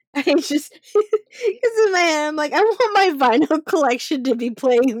 I just because in my head I'm like, I want my vinyl collection to be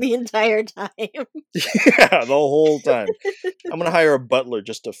playing the entire time. Yeah, the whole time. I'm gonna hire a butler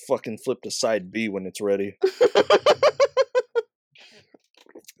just to fucking flip to side B when it's ready.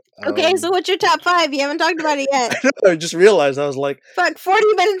 Okay, so what's your top 5? You haven't talked about it yet. I just realized I was like, fuck, 40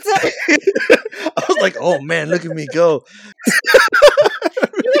 minutes up. I was like, oh man, look at me go. You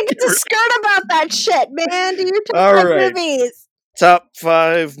didn't get to skirt about that shit, man. Do your top 5 movies. Top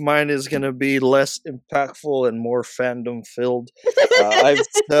 5, mine is gonna be less impactful and more fandom filled.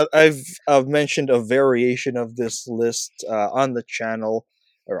 I've mentioned a variation of this list on the channel.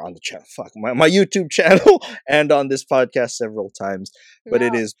 Or on the channel, my YouTube channel, and on this podcast several times. But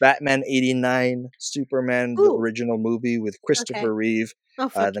it is Batman '89, Superman, the original movie with Christopher Reeve, the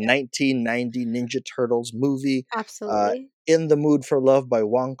 1990 Ninja Turtles movie, absolutely. In the Mood for Love by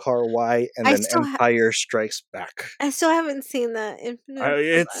Wong Kar-wai, and then Empire Strikes Back. I still haven't seen that.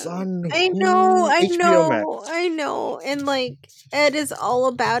 It's on I know, HBO Max. I know. And like, Ed is all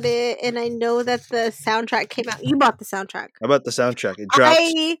about it, and I know that the soundtrack came out. You bought the soundtrack. I bought the soundtrack. It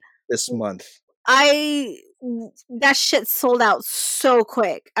drops this month. That shit sold out so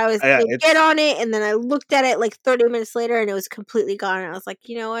quick. I was gonna get on it, and then I looked at it like 30 minutes later, and it was completely gone. And I was like,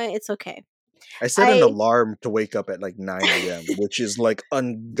 you know what? It's okay. I set an alarm to wake up at like 9 a.m., which is like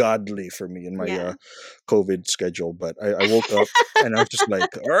ungodly for me in my COVID schedule. But I woke up and I was just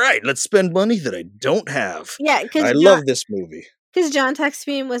like, all right, let's spend money that I don't have. Yeah, because I love this movie. Because John texted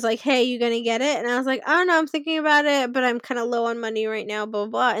me and was like, hey, you gonna get it? And I was like, I don't know, I'm thinking about it, but I'm kind of low on money right now, blah,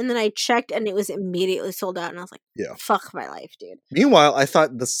 blah, blah. And then I checked and it was immediately sold out. And I was like, yeah, fuck my life, dude. Meanwhile, I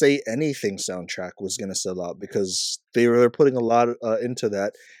thought the Say Anything soundtrack was going to sell out because they were putting a lot into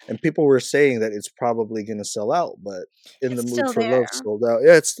that. And people were saying that it's probably going to sell out, but In the Mood for Love sold out.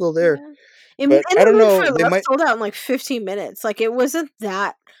 Yeah, it's still there. Yeah. But I don't know. They might sold out in like 15 minutes. Like it wasn't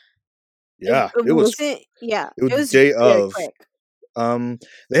that. Yeah, it wasn't. Yeah, it was day of. Quick.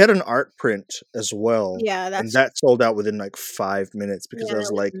 They had an art print as well. Yeah, and that sold out within like 5 minutes because I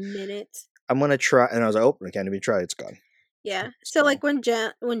was like, I'm gonna try, and I was like, oh, I can't even try. It's gone. Yeah. So like when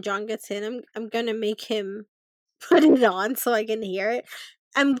John gets in, I'm gonna make him put it on so I can hear it.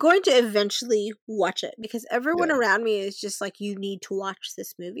 I'm going to eventually watch it because everyone around me is just like, you need to watch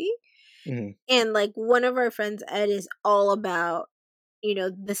this movie. Mm-hmm. And like one of our friends, Ed, is all about,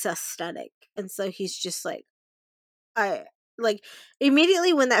 this aesthetic. And so he's just like, like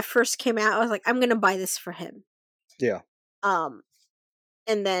immediately when that first came out, I was like, I'm gonna buy this for him. Yeah.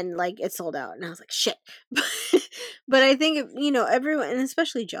 And then like it sold out, and I was like, shit. But I think everyone, and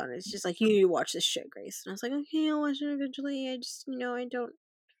especially John, is just like, you need to watch this shit, Grace. And I was like, okay, I'll watch it eventually. I just I don't.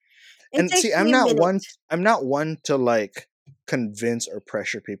 And see, I'm not one to like convince or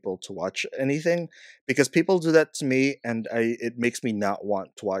pressure people to watch anything because people do that to me and it makes me not want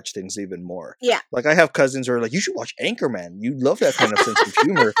to watch things even more. Yeah. Like I have cousins who are like, you should watch Anchorman. You love that kind of sense of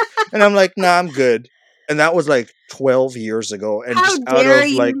humor. And I'm like, nah, I'm good. And that was like 12 years ago. And just out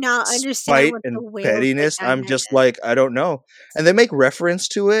of like spite and pettiness, I'm just like, I don't know. And they make references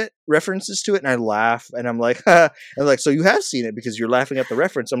to it, and I laugh and I'm like, ha. And like, so you have seen it because you're laughing at the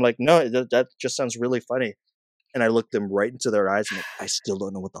reference. I'm like, no, that just sounds really funny. And I looked them right into their eyes and like, I still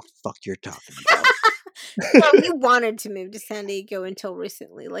don't know what the fuck you're talking about. Well, you wanted to move to San Diego until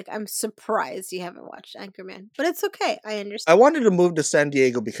recently. Like, I'm surprised you haven't watched Anchorman, but it's okay. I I understand. wanted to move to San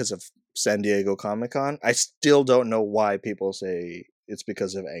Diego because of San Diego Comic Con. I still don't know why people say it's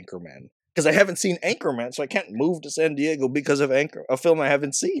because of Anchorman. Because I haven't seen Anchorman, so I can't move to San Diego because of a film I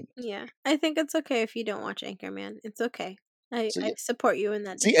haven't seen. Yeah, I think it's okay if you don't watch Anchorman. It's okay. So, I support you in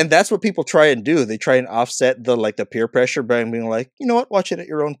that. see, and that's what people try and do. They try and offset the peer pressure by being like, you know what, watch it at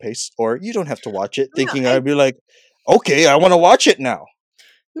your own pace, or you don't have to watch it. No, Thinking I'd be like, okay, I want to watch it now.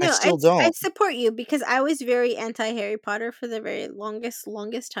 I No, still I don't. support you because I was very anti Harry Potter for the very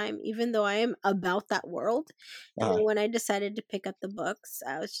longest time, even though I am about that world. And Uh-huh. then when I decided to pick up the books,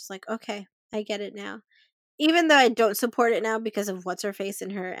 I was just like, okay, I get it now. Even though I don't support it now because of what's her face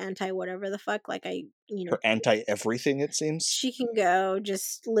and her anti whatever the fuck, like Her anti everything, it seems. she can go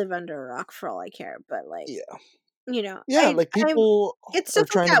just live under a rock for all I care. But like, Yeah. Yeah, like I'm people it's are stuff like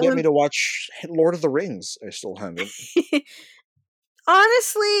trying to that get when me to watch Lord of the Rings. I still haven't.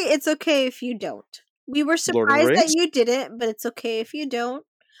 honestly, it's okay if you don't. We were Lord of the surprised that Rings? you didn't, but it's okay if you don't.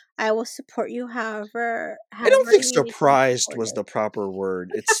 I will support you however I don't think you need to be surprised was supported. the proper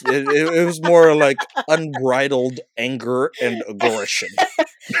word. It was more like unbridled anger and aggression.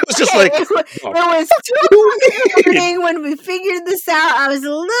 It was just Okay, like, it "The was fuck 2 you o'clock in the mean?" morning when we figured this out. I was a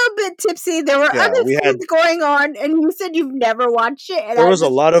little bit tipsy. There were Yeah, other we had things going on, and you said you've never watched it, and there was a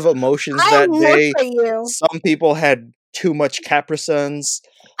lot of emotions I that looked day. at you. Some people had too much Capri Suns.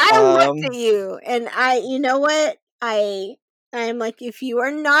 I looked at you, and you know what? I'm like, if you are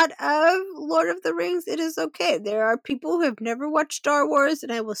not of Lord of the Rings, it is okay. There are people who have never watched Star Wars,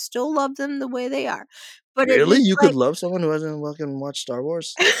 and I will still love them the way they are. But it Really? is You could like, love someone who hasn't fucking watched Star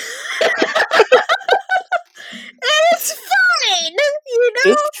Wars? it's fine, you It's,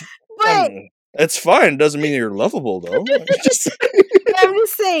 know. But it's fine. Doesn't mean you're lovable, though. Just I'm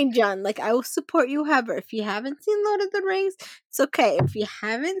just saying, John. Like, I will support you. However, if you haven't seen Lord of the Rings, it's okay. If you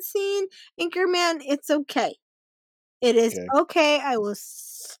haven't seen Anchorman, it's okay. It is okay. okay. I will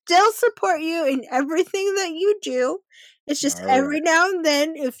still support you in everything that you do. It's just All every right. now and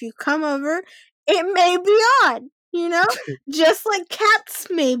then, if you come over, it may be on, you know? Just like Cats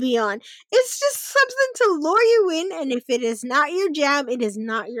may be on. It's just something to lure you in, and if it is not your jam, it is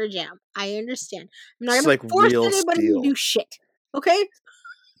not your jam. I understand. I'm not It's going like to force Real anybody to Steel. do shit. Okay?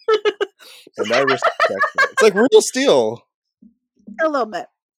 And I respect that. It's like Real Steel. A little bit.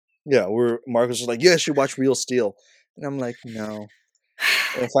 Yeah, where Marcus was like, "Yes, you watch Real Steel," and I'm like, "No."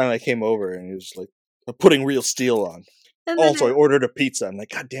 And finally, I came over, and he was like, "Putting Real Steel on." And then Also, I it ordered a pizza. I'm like,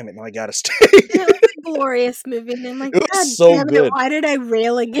 "God damn it! Now I gotta stay." was a glorious movie, and I'm like, It God was so damn it, good. why did I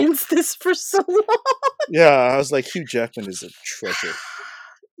rail against this for so long? Yeah, I was like, Hugh Jackman is a treasure.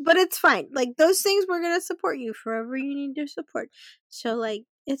 But it's fine. Like, those things we're gonna support you forever you need to support. So like,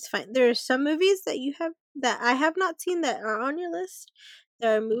 it's fine. There are some movies that I have not seen that are on your list.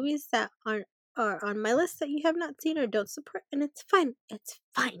 There are movies that are on my list that you have not seen or don't support, and it's fine. It's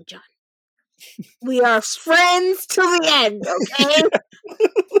fine, John. We are friends till the end, okay?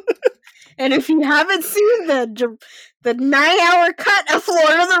 And if you haven't seen the 9-hour cut of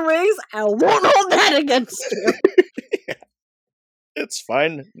Lord of the Rings, I won't hold that against you. It's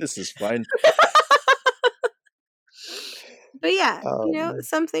fine. This is fine. But yeah,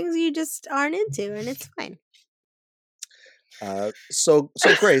 some things you just aren't into, and it's fine. So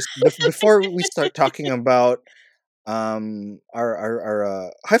Grace, before we start talking about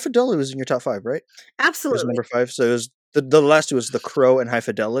our High Fidelity was in your top 5, right? It was Absolutely. number 5. So it was the last two was The Crow and High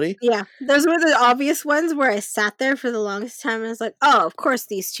Fidelity. Yeah, those were the obvious ones where I sat there for the longest time and I was like, oh, of course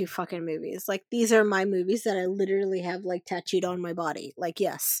these two fucking movies. Like, these are my movies that I literally have, like, tattooed on my body. Like,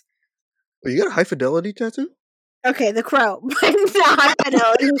 yes. Oh, you got a High Fidelity tattoo? Okay, The Crow. But not High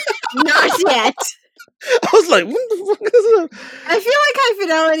Fidelity. Not yet. I was like, what the fuck is that? I feel like High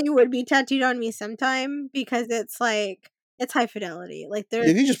Fidelity would be tattooed on me sometime because it's like, it's High Fidelity. Like, there's.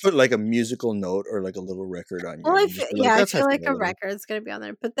 If you just put like a musical note or like a little record on you, Well, I and just be I "That's High feel like a Fidelity." record's gonna be on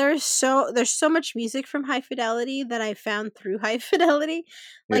there, but there's so much music from High Fidelity that I found through High Fidelity.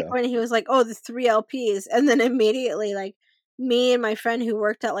 Like, Yeah. when he was like, "Oh, the 3 LPs," and then immediately, like, me and my friend who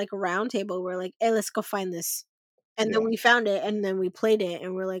worked at, like, a round table were like, "Hey, let's go find this," and then Yeah. we found it, and then we played it,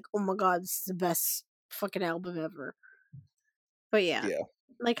 and we're like, "Oh my god, this is the best fucking album ever." But yeah, Yeah.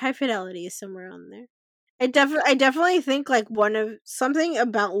 like, High Fidelity is somewhere on there. I definitely think, like, something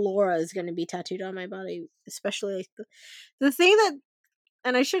about Laura is gonna be tattooed on my body, especially, like, the thing that,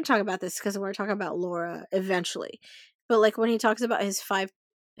 and I should talk about this because we're talking about Laura eventually, but, like, when he talks about his 5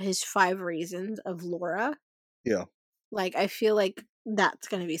 reasons of Laura, Yeah. like, I feel like that's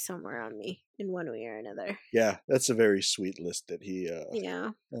gonna be somewhere on me in one way or another. Yeah, that's a very sweet list that he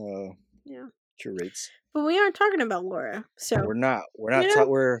Yeah. uh Yeah. curates. But we aren't talking about Laura, so We're not. you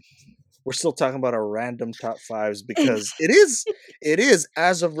know. We're still talking about our random top fives because it is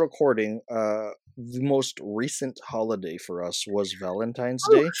as of recording. The most recent holiday for us was Valentine's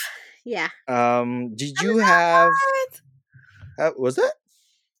Oof, Day. yeah. Did you have? Was that?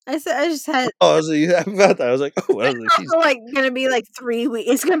 I just had. Oh, so you have about that? I was like, oh, well, It's she's. also like gonna be like 3 weeks.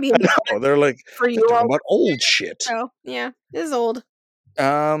 It's gonna be Oh, they're like for they're you talking all. about old shit. So yeah, it's old.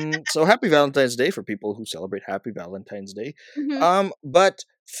 So happy Valentine's Day for people who celebrate Happy Valentine's Day. Mhm. But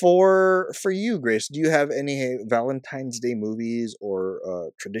for you, Grace, do you have any Valentine's Day movies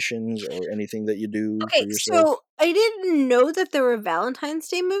or traditions or anything that you do for Okay, yourself? so I didn't know that there were Valentine's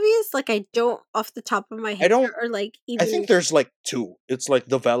Day movies. Like I don't off the top of my I head, don't. or like I even. think there's like two. It's like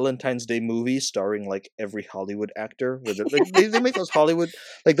the Valentine's Day movie starring like every Hollywood actor. Where they make those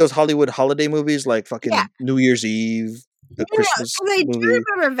Hollywood holiday movies like Yeah, fucking New Year's Eve, the yeah, Christmas because I do movie.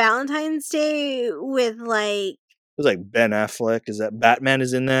 remember Valentine's Day with like. It's like Ben Affleck. Is that Batman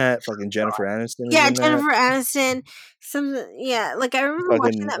is in that? Fucking Jennifer Aniston is Yeah, in that. Jennifer Aniston. Like I remember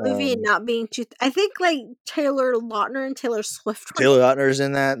watching Fucking that movie and not being too. I think like Taylor Lautner and Taylor Swift were. Taylor Lautner's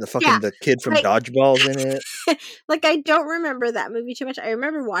in that. Yeah, The kid from like Dodgeball's in it. like I don't remember that movie too much. I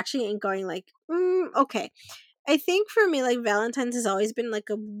remember watching it and going like, okay. I think for me, like Valentine's has always been like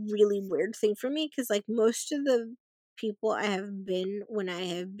a really weird thing for me because like most of the people I have been when I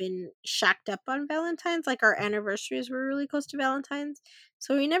have been shacked up on Valentine's, like our anniversaries were really close to Valentine's,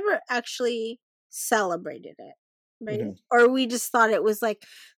 so we never actually celebrated it, right? Mhm. Or we just thought it was like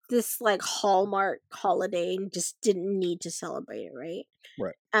this like Hallmark holiday and just didn't need to celebrate it, right?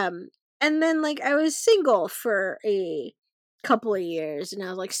 Right. And then like I was single for a couple of years and I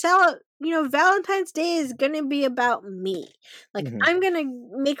was like, Valentine's Day is gonna be about me. Like Mhm. I'm gonna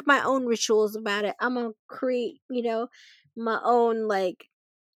make my own rituals about it. I'm gonna create, my own like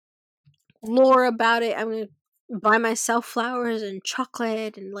lore about it. I'm gonna buy myself flowers and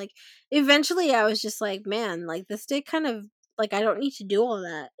chocolate and like eventually I was just like, man, like this day kind of like I don't need to do all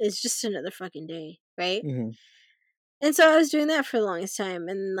that. It's just another fucking day, right? Mhm. And so I was doing that for the longest time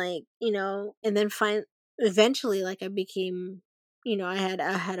and like, and then eventually like I became, I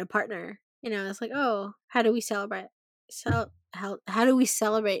had a partner. I was like, "Oh, how do we celebrate how do we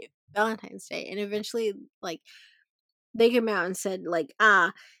celebrate Valentine's Day?" And eventually like they came out and said like,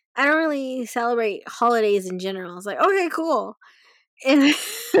 I don't really celebrate holidays in general." I was like, "Okay, cool." And and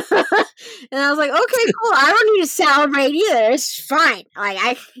I was like, "Okay, cool. I don't need to celebrate either. It's fine.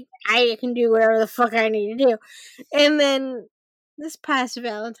 Like I can do whatever the fuck I need to do." And then this past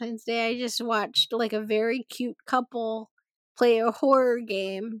Valentine's Day, I just watched like a very cute couple play a horror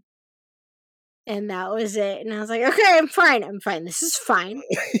game, and that was it. And I was like, "Okay, I'm fine. I'm fine. This is fine.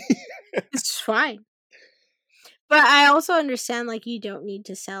 This is fine." But I also understand like you don't need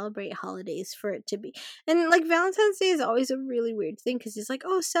to celebrate holidays for it to be. And like Valentine's Day is always a really weird thing because it's like,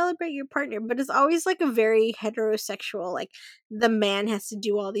 oh, celebrate your partner, but it's always like a very heterosexual, like the man has to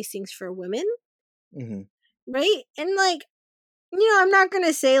do all these things for women, Mhm. right? And like, I'm not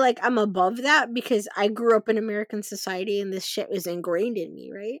gonna say like I'm above that because I grew up in American society and this shit was ingrained in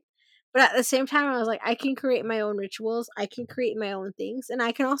me, right? But at the same time, I was like, I can create my own rituals, I can create my own things, and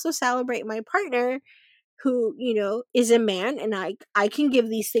I can also celebrate my partner who is a man and I can give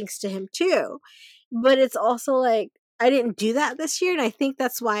these things to him too. But it's also like I didn't do that this year and I think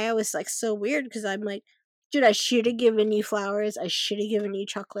that's why I was like so weird because I'm like, dude, I should have given you flowers, I should have given you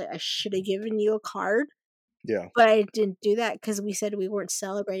chocolate, I should have given you a card, Yeah. but I didn't do that because we said we weren't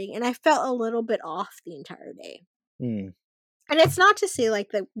celebrating and I felt a little bit off the entire day. Mm. And it's not to say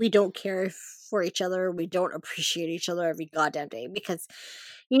like that we don't care for each other, we don't appreciate each other every goddamn day because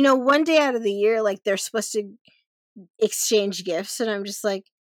one day out of the year like they're supposed to exchange gifts and I'm just like,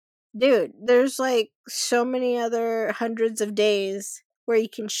 dude, there's like so many other hundreds of days where you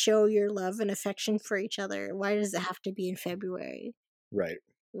can show your love and affection for each other. Why does it have to be in February? Right.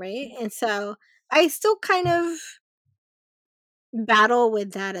 And so I still kind of battle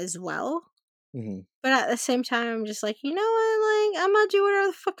with that as well. Mhm. But at the same time, I'm just like, you know what? Like, I'm gonna do whatever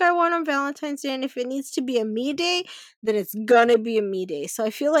the fuck I want on Valentine's Day. And if it needs to be a me day, then it's gonna be a me day. So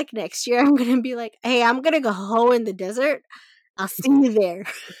I feel like next year I'm gonna be like, hey, I'm gonna go hoe in the desert. I'll see you there.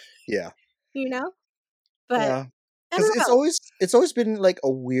 Yeah. But Yeah. I Because don't know. it's always been like a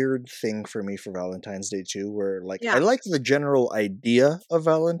weird thing for me for Valentine's Day too, where like I Yeah. like the general idea of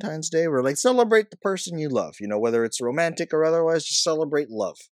Valentine's Day, where like celebrate the person you love, whether it's romantic or otherwise, just celebrate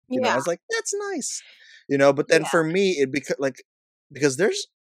love. I Yeah. was like, that's nice, but then for me it because there's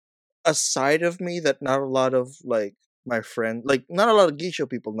a side of me that not a lot of like my friend, like not a lot of geisha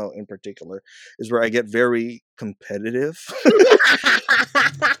people know in particular, is where I get very competitive.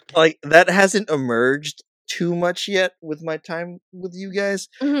 like that hasn't emerged too much yet with my time with you guys.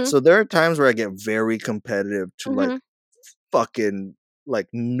 Mm-hmm. So there are times where I get very competitive to like Mm-hmm. fucking like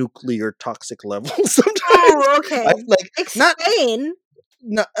nuclear toxic levels sometimes. Oh, okay. I like not Explain.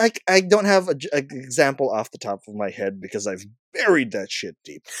 no, I don't have an example off the top of my head because I've buried that shit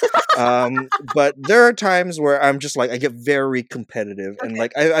deep. But there are times where I'm just like I get very competitive, and Okay.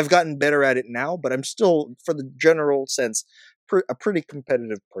 like I've gotten better at it now, but I'm still, for the general sense, a pretty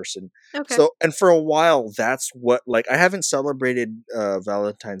competitive person. Okay. So, and for a while, that's what like I haven't celebrated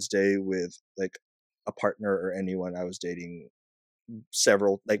Valentine's Day with like a partner or anyone I was dating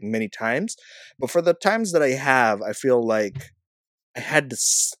many times, but for the times that I have, I feel like I had to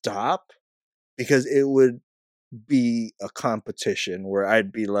stop because it would be a competition where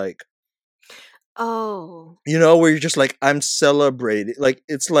I'd be like, Oh. where you're just like, I'm celebrating. Like,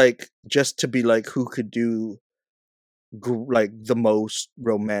 it's like just to be like, who could do like the most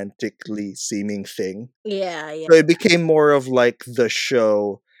romantically seeming thing. Yeah. Yeah. So it became more of like the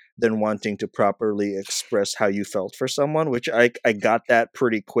show than wanting to properly express how you felt for someone, which I got that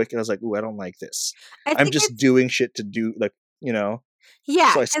pretty quick. And I was like, ooh, I don't like this. I I'm think just it's doing shit to do, like,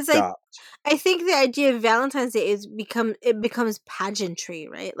 yeah, so I because stopped. I think the idea of Valentine's Day becomes pageantry,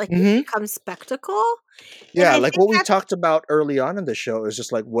 right? Like it Hmm. becomes spectacle, and Yeah, I like think what we that's talked about early on in the show is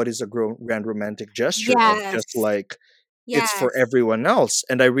just like what is a grand romantic gesture of just yes, like it's for yes, everyone else.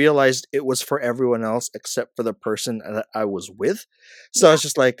 And I realized it was for everyone else except for the person that I was with. So I yeah, was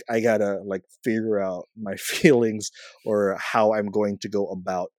just like, I gotta like figure out my feelings or how I'm going to go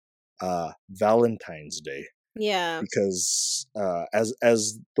about Valentine's Day. yeah. Because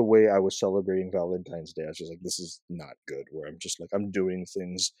as the way I was celebrating Valentine's Day, I was just like, this is not good. Where I'm just like I'm doing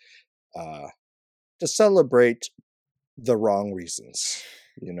things uh to celebrate the wrong reasons,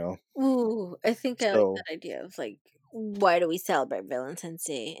 you know? Ooh, I think I like So, that idea of like, why do we celebrate Valentine's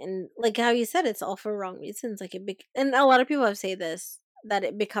Day? And like how you said, it's all for wrong reasons. Like and a lot of people have say this that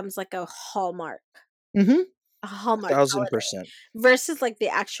it becomes like mhm, a Hallmark holiday 1,000%. versus like the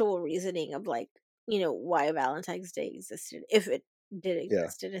actual reasoning of like why Valentine's Day existed if it did Yeah.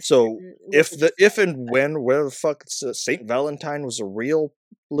 exist in a So, certain religious if sense. and when where the fuck Saint Valentine was a real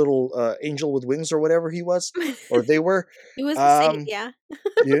little angel with wings or whatever he was, or they were, It was a saint, um, yeah.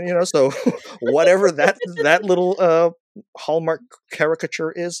 so whatever that little Hallmark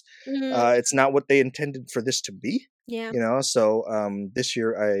caricature is, Mhm. it's not what they intended for this to be. Yeah. So this year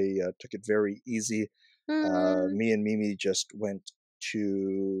I took it very easy. Mm, Me and Mimi just went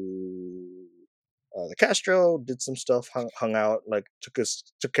to the Castro, did some stuff, hung out, like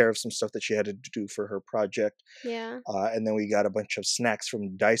took care of some stuff that she had to do for her project, yeah. and then we got a bunch of snacks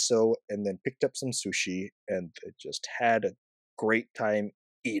from Daiso, and then picked up some sushi, and just had a great time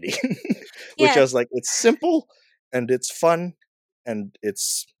eating. Which I was Yes. like, it's simple and it's fun and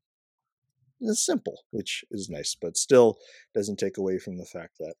it's simple, which is nice, but still doesn't take away from the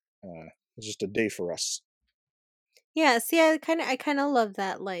fact that it's just a day for us. Yeah, see, I kinda love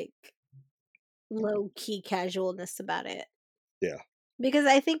that, like, low-key casualness about it. Yeah. Because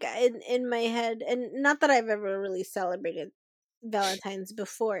I think in my head and not that I've ever really celebrated Valentine's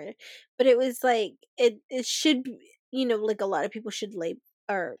before, but it was like it should be, like a lot of people should label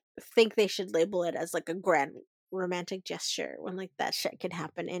or think they should label it as like a grand romantic gesture when like that shit could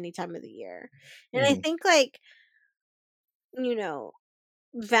happen any time of the year. And I Hmm. think like, you know,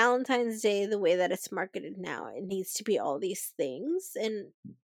 Valentine's Day the way that it's marketed now, it needs to be all these things and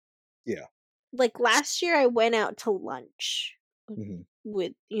Yeah. like last year I went out to lunch Hmm.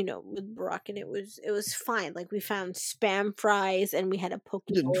 with Brock and it was fine. Like we found spam fries and we had a poke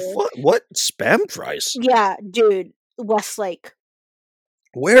bowl. What spam fries? Yeah, dude, Westlake.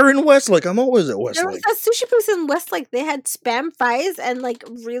 Where in Westlake? I'm always at There was Westlake. a sushi place in Westlake. They had spam fries and like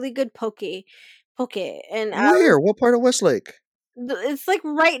really good poke, and Where? What part of Westlake? it's like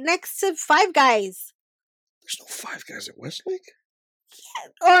right next to Five Guys. There's no Five Guys at Westlake.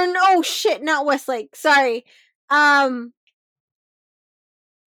 Or no, shit, not Westlake. Sorry. Um.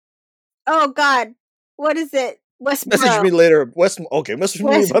 Oh God, what is it? Message Westboro. me later. Okay, message me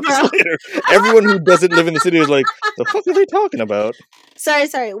about this Westboro. later. Everyone who doesn't live in the city is like, the fuck are they talking about? Sorry,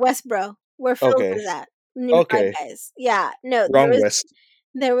 Westboro. Where Phil's Okay. is at. Near Five Okay. Guys. Yeah, no, Wrong West.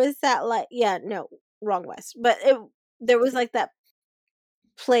 there was that like yeah, no, wrong West. But there was like that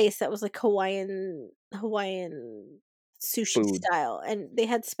place that was like Hawaiian sushi Food. style and they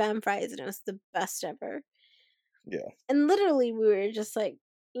had spam fries and it was the best ever. Yeah. And literally we were just like,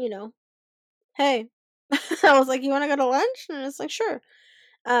 you know, hey. I was like, "You want to go to lunch?" And it's like, "Sure."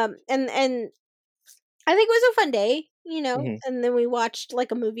 And I think it was a fun day, Hmm. and then we watched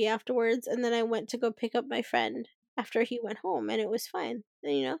like a movie afterwards and then I went to go pick up my friend after he went home, and it was fine.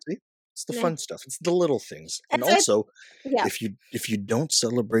 You know, See? It's the yeah. fun stuff. It's the little things. And And so also, yeah, if you don't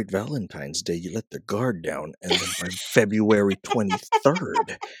celebrate Valentine's Day, you let the guard down, and then by February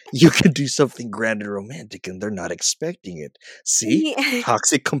 23rd, you can do something grand and romantic, and they're not expecting it. See? yeah.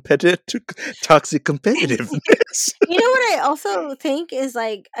 Toxic competitiveness. You know what I also think is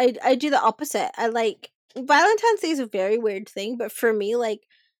like I do the opposite. I like Valentine's Day is a very weird thing, but for me, like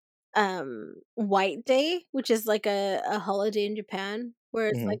White Day, which is like a holiday in Japan where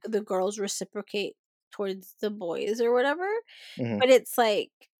it's Mhm, like the girls reciprocate towards the boys or whatever, mhm. but it's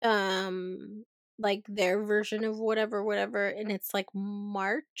like their version of whatever, and it's like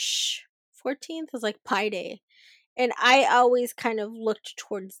March 14th is like Pi Day, and I always kind of looked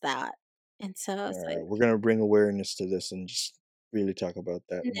towards that, and so it's All like right, we're gonna bring awareness to this and just really talk about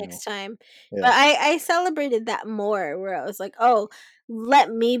that. next time. Yeah. But I celebrated that more where I was like, "Oh,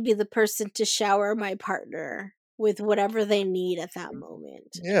 let me be the person to shower my partner with whatever they need at that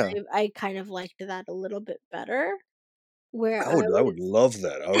moment." Yeah. And I kind of liked that a little bit better where I I would love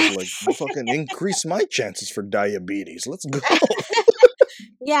that. I would like fucking increase my chances for diabetes. Let's go. was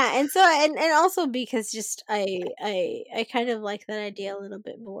Yeah, and so and also because just I kind of like that idea a little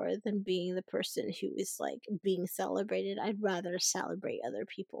bit more than being the person who is like being celebrated. I'd rather celebrate other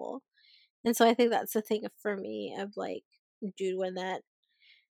people. And so I think that's the thing for me of like, dude, when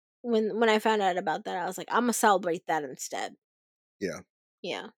I found out about that, I was like, I'm gonna celebrate that instead. Yeah.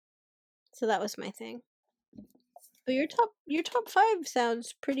 Yeah. So that was my thing. But your top five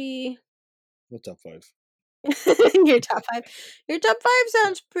sounds pretty. What's up, 5? your top five your top five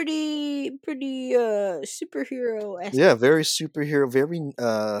sounds pretty superhero esque. Yeah, very superhero, very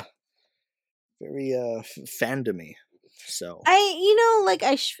fandomy. So Like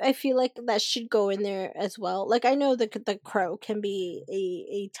I feel like that should go in there as well. Like I know the Crow can be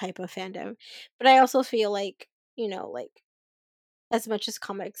a type of fandom, but I also feel like like as much as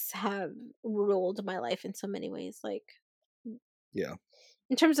comics have ruled my life in so many ways, like yeah,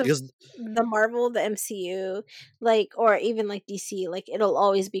 in terms of because the Marvel, the MCU, like or even like DC, like it'll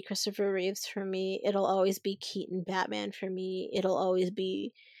always be Christopher Reeves for me. It'll always be Keaton Batman for me. It'll always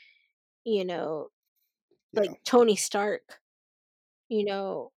be, you know, like yeah, Tony Stark, like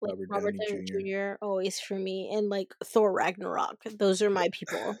Robert Robert Downey Downey Jr. Jr. always for me, and like Thor Ragnarok. Those are my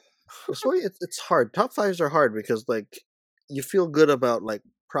people. That's why it's hard. Top fives are hard because like you feel good about like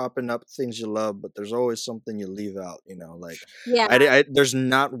propping up things you love, but there's always something you leave out. Like Yeah, there's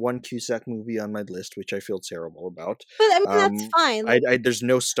not one Cusack movie on my list, which I feel terrible about. but I mean that's fine. Like There's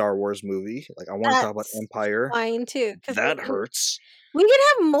no Star Wars movie. Like I want to talk about that's Empire. fine too, because That hurts. we could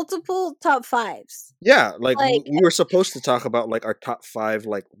have multiple top fives. Yeah, like Like we were supposed to talk about like our top 5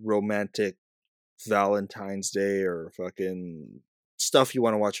 like romantic Valentine's Day or fucking stuff you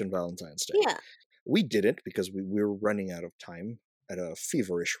want to watch on Valentine's Day. yeah. We didn't because we were running out of time at a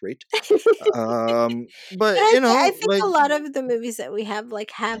feverish rate. But I think like a lot of the movies that we have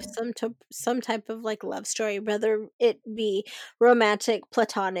like have some type of like love story, whether it be romantic,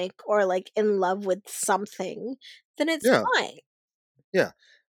 platonic, or like in love with something. Then it's yeah, fine. yeah.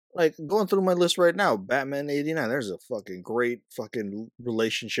 Like going through my list right now, Batman 89. There's a fucking great fucking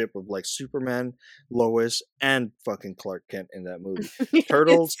relationship of like Superman, Lois, and fucking Clark Kent in that movie.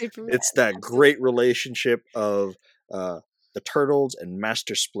 Turtles, Superman. it's that great relationship of the Turtles and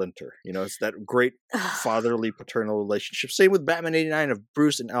Master Splinter. It's that great fatherly paternal relationship. Same with Batman 89 of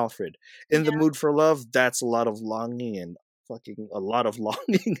Bruce and Alfred. In the Yeah. Mood for Love, that's a lot of longing and fucking a lot of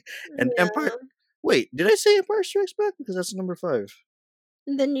longing. And Yeah. Empire. Wait, did I say Empire Strikes Back? Because that's number 5.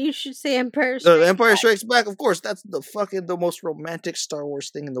 Then you should say Empire The Strikes Empire Back. Strikes Back, of course. That's the most romantic Star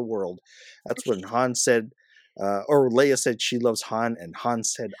Wars thing in the world. That's when Han said, or Leia said she loves Han, and Han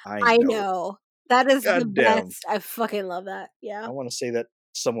said, I know. know. That is the God damn. best. I fucking love that. Yeah. I want to say that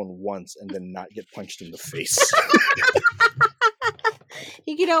to someone once and then not get punched in the face.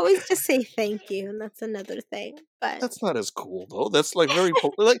 You can always just say thank you, and that's another thing. But That's not as cool though. That's like very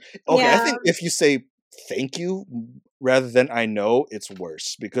like okay. I yeah. think if you say thank you rather than I know, it's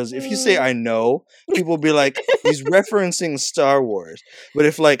worse because if you say I know, people will be like he's referencing Star Wars. But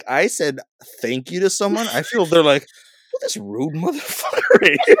if like I said thank you to someone, I feel they're like this rude motherfucker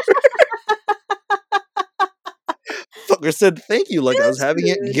right here. Fucker said thank you like I was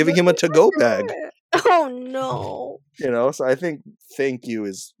giving him a to-go bag. Oh no. So I think thank you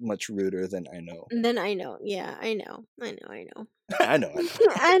is much ruder than I know. And then I know. Yeah, I know. I know. I know.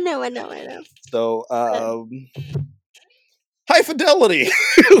 I know. So High Fidelity.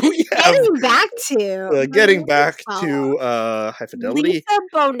 Getting back to High Fidelity. Lisa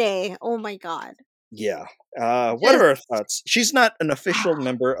Bonet. Oh my god. Yeah. What are our thoughts? She's not an official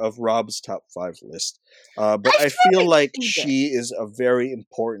member of Rob's top 5 list, but I feel like she is a very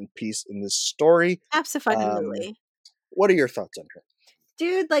important piece in this story. Absolutely. What are your thoughts on her?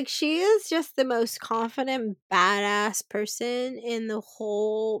 Dude, like, she is just the most confident, badass person in the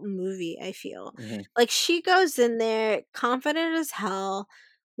whole movie, I feel. Mhm. Like, she goes in there confident as hell,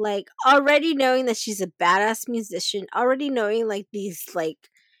 like, already knowing that she's a badass musician, already knowing, like, these, like,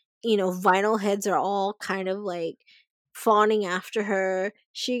 vinyl heads are all kind of, like, fawning after her.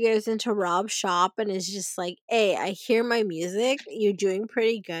 She goes into Rob's shop and is just like, hey, I hear my music. You're doing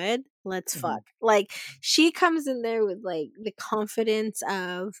pretty good. Let's Mhm. fuck. Like, she comes in there with, like, the confidence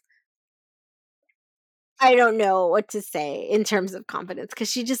of, I don't know what to say in terms of confidence because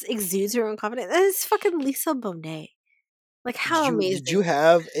she just exudes her own confidence. And it's fucking Lisa Bonet. Like, how Did you amazing.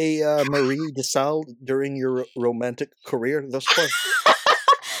 have a Marie DeSalle during your romantic career thus far?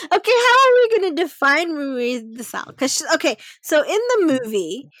 Okay, how are we going to define Marie DeSalle? Because, okay, so in the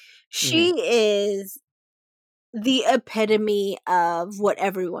movie, she is the epitome of what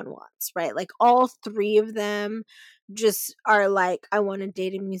everyone wants, right? Like, all three of them just are like, I want to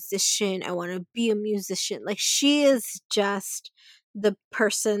date a musician. I want to be a musician. Like, she is just the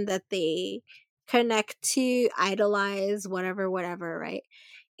person that they connect to, idolize, whatever, right?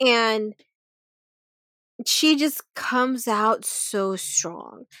 And she just comes out so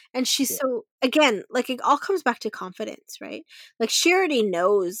strong. And she's Yeah. so, again, like, it all comes back to confidence, right? Like, she already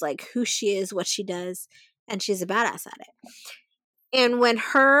knows, like, who she is, what she does, and she's a badass at it. And when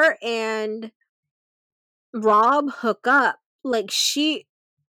her and Rob hook up, like, she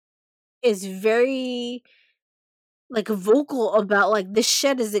is very, like, vocal about, like, this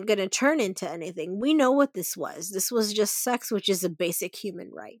shit isn't gonna turn into anything. We know what this was. This was just sex, which is a basic human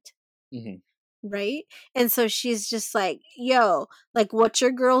right. Mhm. Right? And so she's just like, yo, like, what's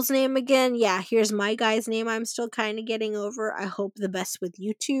your girl's name again? Yeah, here's my guy's name I'm still kind of getting over. I hope the best with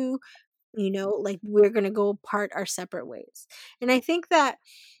you two. Like, we're going to go part our separate ways. And I think that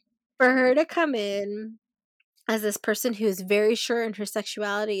for her to come in as this person who is very sure in her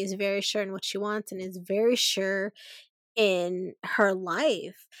sexuality, is very sure in what she wants, and is very sure in her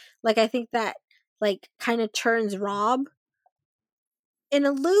life, like, I think that, like, kind of turns Rob in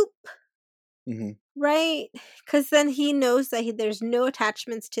a loop. Mhm. Right? Because then he knows that there's no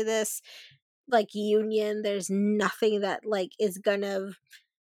attachments to this, like, union. There's nothing that, like, is gonna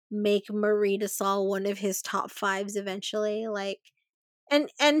make Marie DeSalle one of his top fives eventually. Like,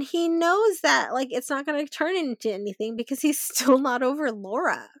 and he knows that, like, it's not gonna turn into anything because he's still not over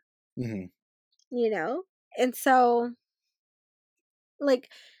Laura. Mhm. And so, like,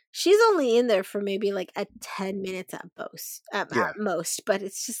 she's only in there for maybe like a 10 minutes at Yeah. most, but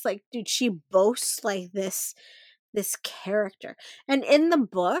it's just like, dude, she boasts like this character. And in the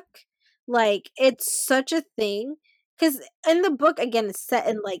book, like, it's such a thing because in the book, again, it's set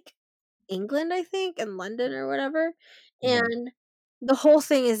in, like, England, I think, in London or whatever. Mhm. And the whole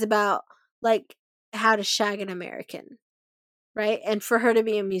thing is about, like, how to shag an American, right? And for her to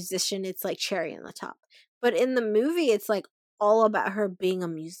be a musician, it's like cherry on the top. But in the movie, it's like all about her being a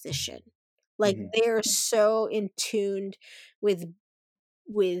musician. Like, Mhm. they are so in tuned with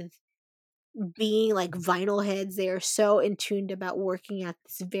with being like vinyl heads. They are so in tuned about working at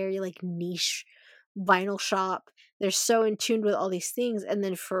this very, like, niche vinyl shop. They're so in tune with all these things. And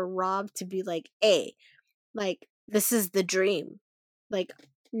then for Rob to be like, hey, like, this is the dream. Like,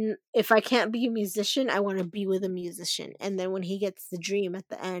 if I can't be a musician, I want to be with a musician. And then when he gets the dream at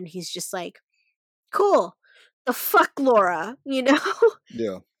the end, he's just like, cool. The fuck, Laura,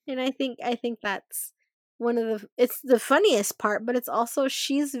 Yeah. And I think that's one of it's the funniest part, but it's also,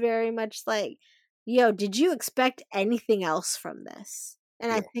 she's very much like, yo, did you expect anything else from this?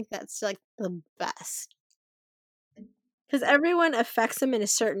 And I Yeah. think that's, like, the best. Because everyone affects him in a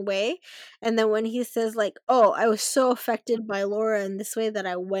certain way. And then when he says, like, oh, I was so affected by Laura in this way that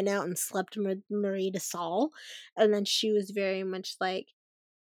I went out and slept with Marie DeSalle. And then she was very much like,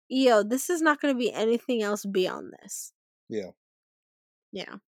 yo, this is not going to be anything else beyond this. Yeah.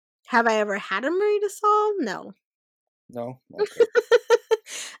 Yeah. Have I ever had a Marie DeSalle? No. No. Okay.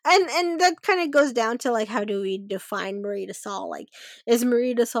 And that kind of goes down to, like, how do we define Marie DeSalle? Like, is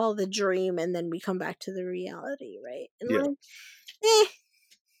Marie DeSalle the dream, and then we come back to the reality, right? And Yeah.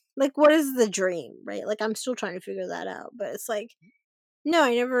 like, what is the dream, right? Like, I'm still trying to figure that out, but it's like, no,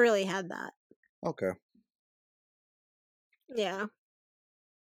 I never really had that. Okay. Yeah.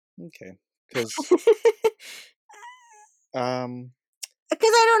 Okay. Because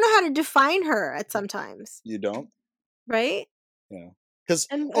Because I don't know how to define her at sometimes, you don't. right? Yeah. Because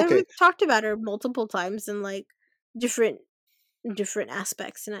And okay. we've talked about her multiple times in, like, different different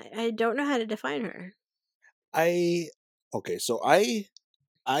aspects, and I don't know how to define her. So I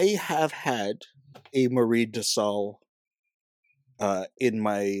have had a Marie DeSalle in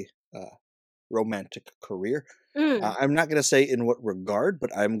my romantic career. I'm not going to say in what regard,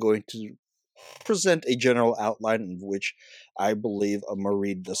 but I'm going to present a general outline in which I believe a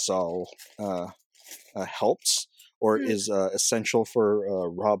Marie DeSalle helps or is essential for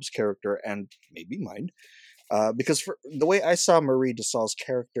Rob's character and maybe mine. Because for the way I saw Marie DeSalle's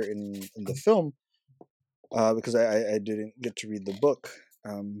character in the film, because I didn't get to read the book,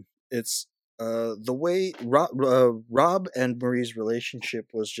 it's the way Rob and Marie's relationship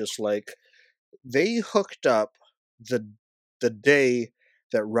was just like they hooked up the day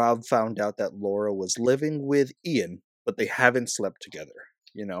that Rob found out that Laura was living with Ian, but they haven't slept together.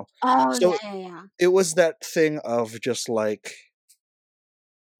 You know, Oh so yeah. it was that thing of just like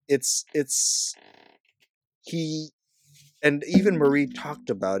it's he and even Marie talked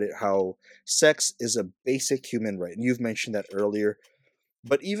about it, how sex is a basic human right, and you've mentioned that earlier.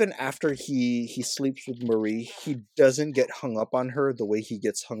 But even after he sleeps with Marie, he doesn't get hung up on her the way he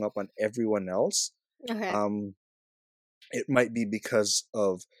gets hung up on everyone else. Okay. It might be because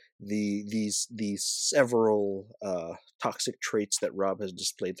of these several toxic traits that Rob has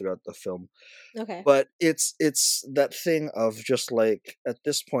displayed throughout the film. Okay. But it's that thing of just like at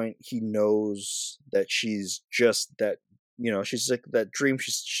this point he knows that she's just that, you know, she's like that dream.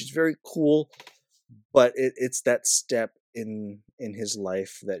 She's very cool, but it's that step in his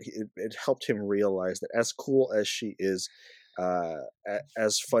life that it helped him realize that as cool as she is,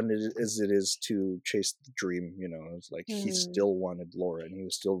 as fun as it is to chase the dream, you know, it's like he still wanted Laura, and he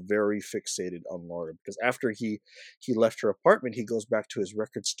was still very fixated on Laura, because after he left her apartment, he goes back to his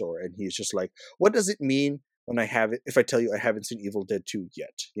record store and he's just like, what does it mean when I have it if I tell you I haven't seen Evil Dead 2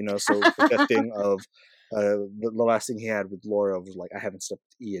 yet, you know? So like that thing of the last thing he had with Laura was like, I haven't slept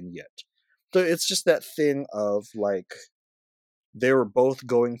with Ian yet. So it's just that thing of like they were both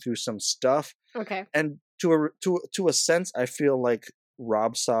going through some stuff. Okay. And to a sense, I feel like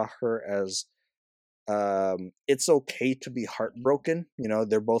Rob saw her as it's okay to be heartbroken. You know,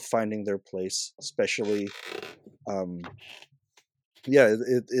 they're both finding their place, especially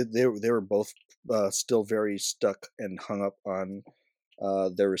they were both still very stuck and hung up on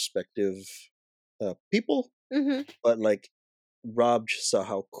their respective people. Mm-hmm. But like Rob just saw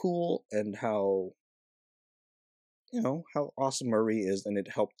how cool and how, you know, how awesome Marie is, and it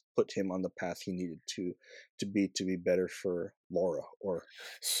helped put him on the path he needed to be better for Laura. Or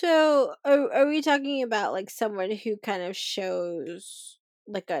So, are we talking about like someone who kind of shows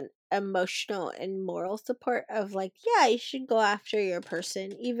like an emotional and moral support of like, yeah, you should go after your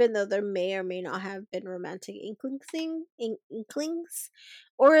person, even though there may or may not have been romantic inklings,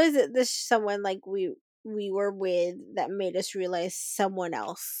 or is it this someone like we were with that made us realize someone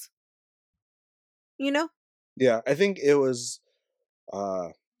else? You know? yeah, I think it was uh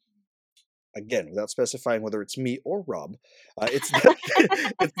again, without specifying whether it's me or Rob, it's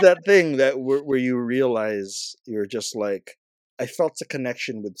that, it's that thing that where you realize you're just like, I felt a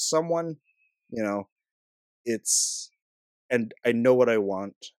connection with someone, you know, it's, and I know what I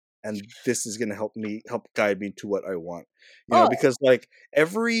want, and this is going to help guide me to what I want, you know, Oh. because like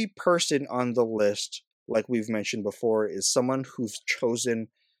every person on the list, like we've mentioned before, is someone who's chosen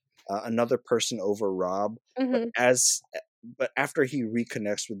another person over Rob, but Mm-hmm. but after he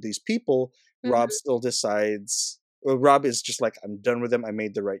reconnects with these people, Rob Mm-hmm. still decides. Well, Rob is just like, I'm done with them. I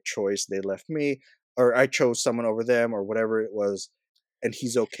made the right choice. They left me, or I chose someone over them, or whatever it was, and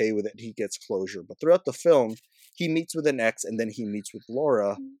he's okay with it. He gets closure. But throughout the film, he meets with an ex, and then he meets with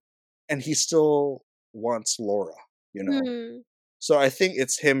Laura, and he still wants Laura. You know, Mm-hmm. so I think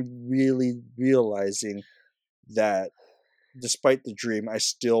it's him really realizing that despite the dream, I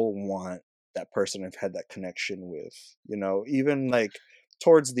still want that person I've had that connection with. You know, even like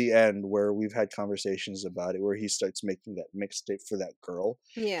towards the end where we've had conversations about it, where he starts making that mixtape for that girl,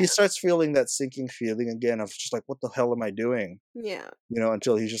 Yeah. he starts feeling that sinking feeling again of just like, what the hell am I doing? Yeah. You know,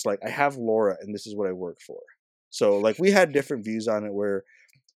 until he's just like, I have Laura and this is what I work for. So like we had different views on it, where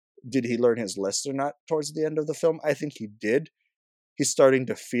did he learn his lesson or not towards the end of the film? I think he did. He's starting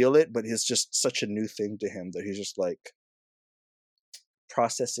to feel it, but it's just such a new thing to him that he's just like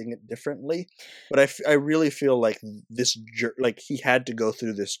processing it differently. But I really feel like like he had to go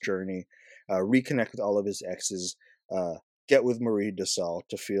through this journey, reconnect with all of his exes, get with Marie DeSalle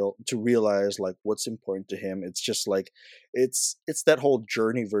to realize like what's important to him. It's just like it's that whole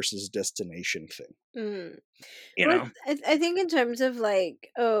journey versus destination thing. Mm. You Well, know. I think in terms of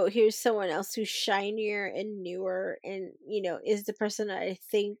like, oh, here's someone else who's shinier and newer, and is the person that I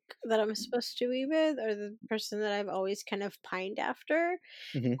think that I'm supposed to be with, or the person that I've always kind of pined after.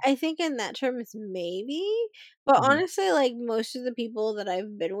 Hmm. I think in that terms, maybe. But Hmm. honestly, like most of the people that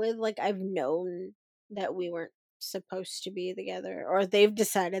I've been with, like I've known that we weren't supposed to be together, or they've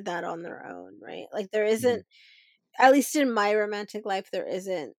decided that on their own, right? Like there Hmm. isn't, at least in my romantic life, there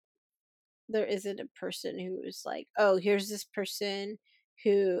isn't a person who's like, oh, here's this person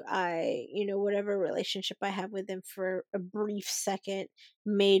who whatever relationship I have with them for a brief second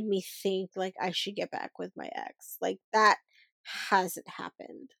made me think like I should get back with my ex. Like that hasn't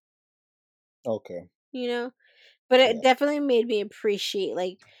happened, Okay. you know? But it Yeah. definitely made me appreciate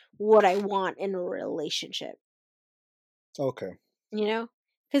like what I want in a relationship, Okay. you know?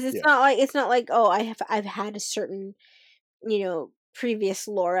 Because Yeah. it's not like, oh, I've had a certain previous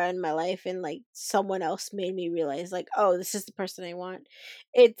Laura in my life, and like someone else made me realize like, oh, this is the person I want.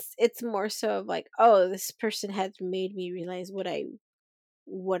 It's more so of like, oh, this person has made me realize what I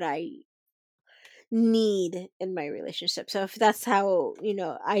need in my relationship. So if that's how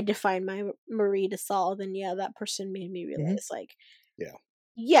I define my Marie DeSalle, then yeah, that person made me Hmm. realize like, Yeah.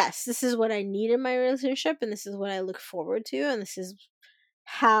 yes, this is what I need in my relationship, and this is what I look forward to, and this is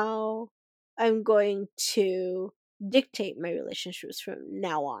how I'm going to dictate my relationships from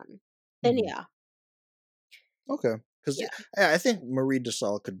now on. And Hmm. yeah, Okay. Because yeah. I think Marie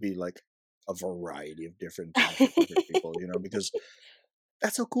DeSalle could be like a variety of different things for different people. Because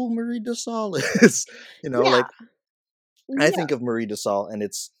that's how cool Marie DeSalle is. Yeah, Like I yeah. think of Marie DeSalle, and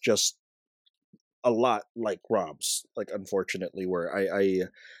it's just a lot like Rob's. Like unfortunately, where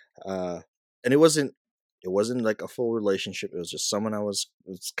and it wasn't like a full relationship. It was just someone I was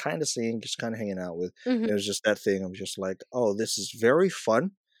kind of seeing, just kind of hanging out with. And it Mhm. was just that thing. I'm just like, oh, this is very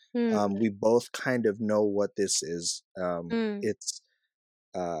fun. Mm, We both kind of know what this is. mm, It's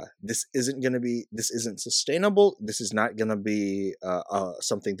this isn't sustainable. This is not gonna be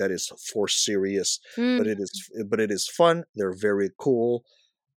something that is for serious, mm, but it is fun. They're very cool.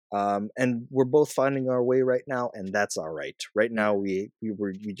 And we're both finding our way right now, and that's all right. Right now, we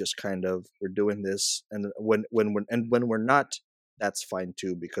just kind of we're doing this, and when we're not, that's fine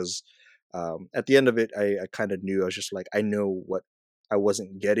too. Because at the end of it, I kind of knew. I was just like, I know what I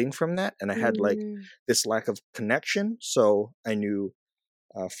wasn't getting from that, and I had like mm. this lack of connection. So I knew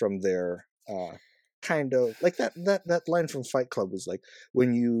from there. Kind of like that line from Fight Club is like,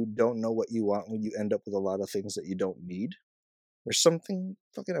 when you don't know what you want, when you end up with a lot of things that you don't need, or something.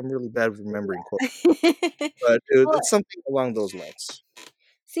 Fucking, I'm really bad with remembering quotes, but Well, it's something along those lines.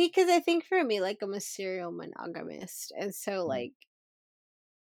 see, because I think for me, like I'm a serial monogamist, and so Mhm.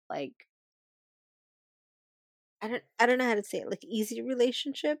 like I don't know how to say it, like easy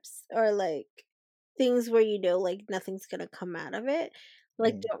relationships, or like things where like nothing's gonna come out of it,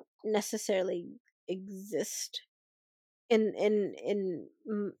 like Mhm. don't necessarily exist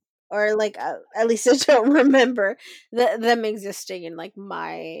or like at least I don't remember them existing in like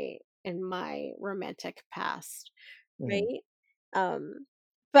my romantic past, Mhm. right?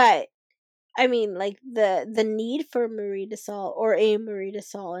 But I mean, like the need for Marie DeSalle or a Marie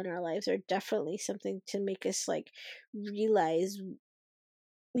DeSalle in our lives are definitely something to make us like realize,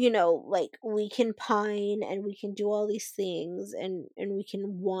 like we can pine and we can do all these things, and we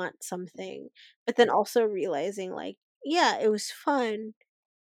can want something, but then Yeah. also realizing like, yeah, it was fun,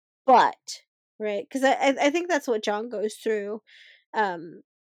 but right, because I think that's what John goes through. Um,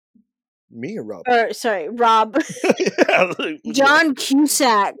 Me or Rob? or sorry, Rob. Yeah. John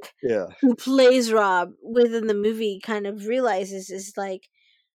Cusack, Yeah. who plays Rob within the movie, kind of realizes is like,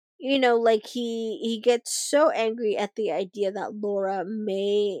 like he gets so angry at the idea that Laura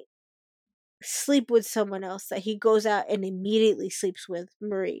may sleep with someone else that he goes out and immediately sleeps with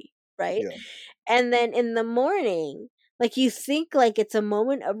Marie, right? Yeah. And then in the morning, like you think like it's a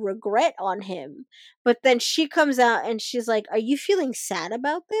moment of regret on him, but then she comes out and she's like, "Are you feeling sad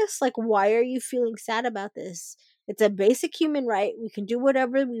about this? Like why are you feeling sad about this? It's a basic human right. We can do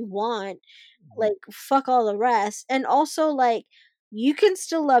whatever we want, Mhm. like fuck all the rest, and also like you can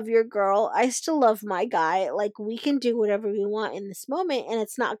still love your girl, I still love my guy, like we can do whatever we want in this moment, and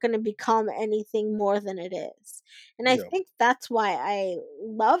it's not going to become anything more than it is." And I Yeah. think that's why I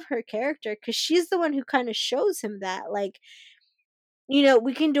love her character, because she's the one who kind of shows him that like,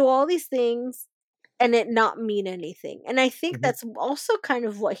 we can do all these things and it not mean anything. And I think Mhm. that's also kind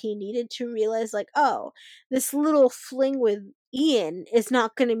of what he needed to realize like, oh, this little fling with Ian is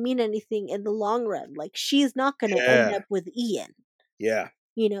not going to mean anything in the long run. Like, she's not going to end Yeah. up with Ian. Yeah.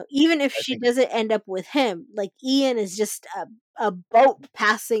 You know, even if I she think doesn't end up with him, like, Ian is just a boat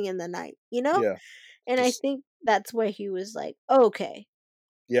passing in the night, you know? yeah. And I Just think that's where he was like, okay.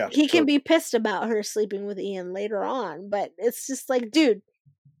 yeah. He can So be pissed about her sleeping with Ian later on, but it's just like, dude,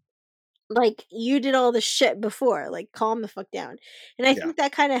 like, you did all this shit before. Like, calm the fuck down. And I yeah. think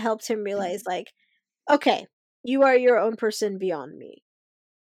that kind of helped him realize, like, okay, you are your own person beyond me.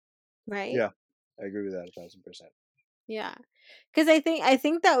 Right? Yeah. I agree with that 1,000%. Yeah. Because I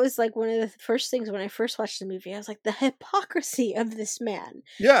think that was like one of the first things when I first watched the movie. I was like, the hypocrisy of this man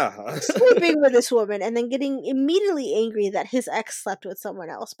Yeah. sleeping with this woman and then getting immediately angry that his ex slept with someone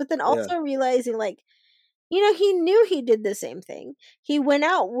else, but then yeah. also realizing, like, you know, he knew he did the same thing. He went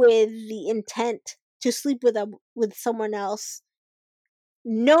out with the intent to sleep with someone else,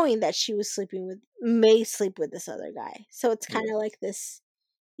 knowing that she was may sleep with this other guy. So it's kind Yeah. of like this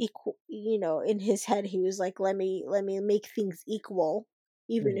equal, you know, in his head he was like, let me make things equal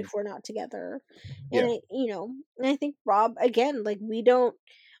even Mhm. if we're not together. And Yeah. and I think Rob, again, like,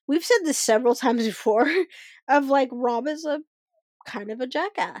 we've said this several times before, of like, Rob is a kind of a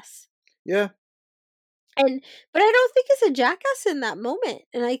jackass. Yeah. But I don't think he's a jackass in that moment.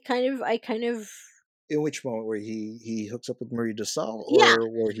 And I kind of In which moment where he hooks up with Marie DeSalle, yeah, or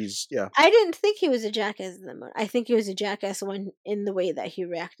where he's I didn't think he was a jackass in the moment. I think he was a jackass when in the way that he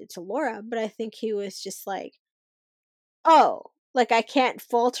reacted to Laura, but I think he was just like, oh, like, I can't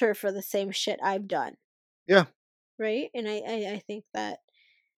fault her for the same shit I've done, yeah. right? And I think that,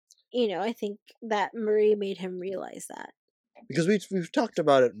 I think that Marie made him realize that. Because we've talked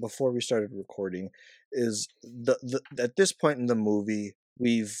about it before we started recording, is the at this point in the movie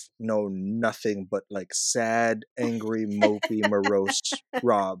we've known nothing but like sad, angry, mopey, morose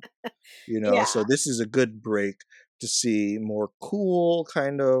Rob. Yeah, So this is a good break to see more cool,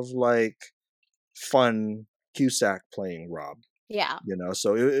 kind of like fun Cusack playing Rob. yeah,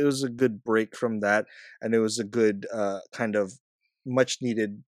 So it was a good break from that, and it was a good kind of much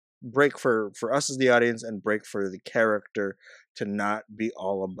needed break for us as the audience, and break for the character to not be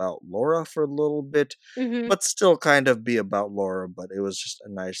all about Laura for a little bit, mm-hmm, but still kind of be about Laura. But it was just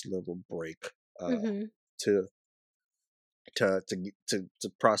a nice little break mm-hmm. to to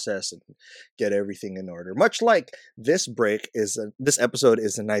process and get everything in order. Much like this this episode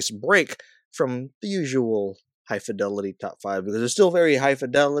is a nice break from the usual high fidelity top 5, because it's still very high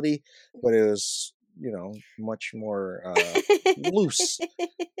fidelity, but it was much more loose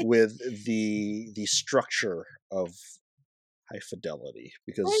with the structure of high fidelity, I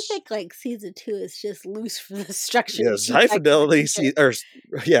because think like season 2 is just loose for the structure of yes, high Cusack in the fidelity future.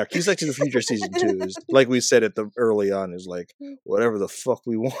 Cusack to the Future season 2 is, like we said at the early on, is like whatever the fuck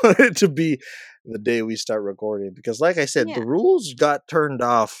we want it to be the day we start recording, because like I said, Yeah. the rules got turned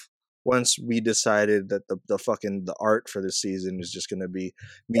off once we decided that the art for this season is just gonna be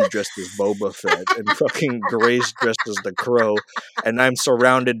me dressed as Boba Fett and fucking Grace dressed as the Crow, and I'm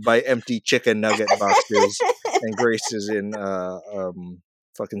surrounded by empty chicken nugget boxes, and Grace is in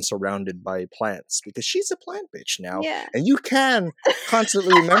fucking surrounded by plants, because she's a plant bitch now. Yeah. And you can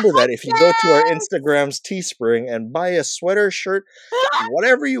constantly remember that if you go to our Instagram's Teespring and buy a sweater, shirt,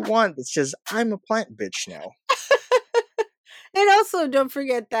 whatever you want that says I'm a plant bitch now. And also, don't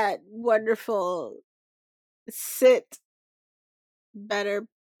forget that wonderful sit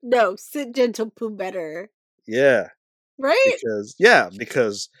gentle, poo better. Yeah. Right?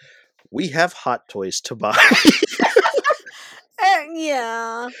 Because we have hot toys to buy.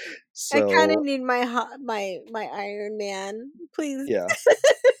 Yeah. I kind of need my Iron Man. Please. Yeah.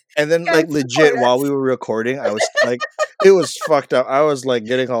 And then, Guys, like, legit, support while us. we were recording, I was like, it was fucked up. I was like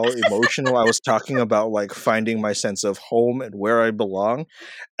getting all emotional. I was talking about like finding my sense of home and where I belong.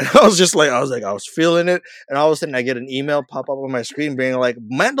 And I was feeling it. And all of a sudden, I get an email pop up on my screen being like,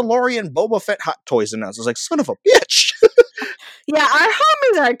 Mandalorian Boba Fett hot toys announced. I was like, son of a bitch. Yeah, our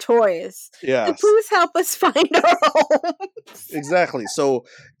home is our toys. Yeah. So please help us find our home. Exactly. So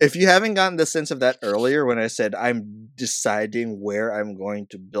if you haven't gotten the sense of that earlier, when I said I'm deciding where I'm going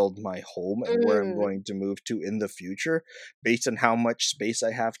to build my home and where I'm going to move to in the future, based on how much space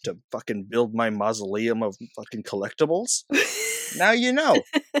I have to fucking build my mausoleum of fucking collectibles, now you know.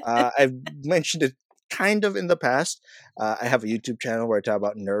 I've mentioned it kind of in the past. I have a YouTube channel where I talk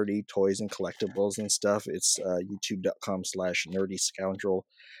about nerdy toys and collectibles and stuff. It's youtube.com/nerdyscoundrel.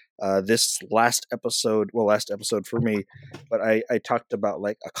 This last episode for me, but I talked about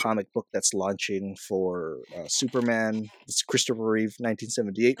like a comic book that's launching for Superman. It's Christopher Reeve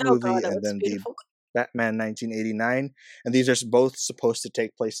 1978 Oh movie, god, that and looks then beautiful. Batman 1989, and these are both supposed to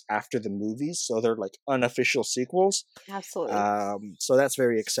take place after the movies, so they're like unofficial sequels. Absolutely. So that's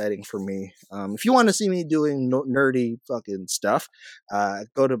very exciting for me. If you want to see me doing nerdy fucking stuff,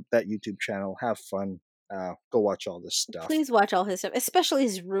 go to that YouTube channel, have fun, go watch all this stuff. Please watch all his stuff, especially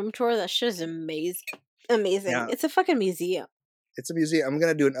his room tour. That shit is amazing. Amazing. Yeah. It's a fucking museum. It's a museum. I'm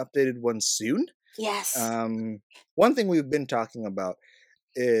gonna do an updated one soon. Yes. One thing we've been talking about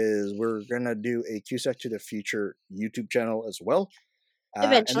is we're gonna do a QSEC to the Future YouTube channel as well. And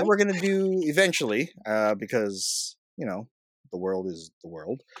Eventually. then we're gonna do eventually, because you know the world is the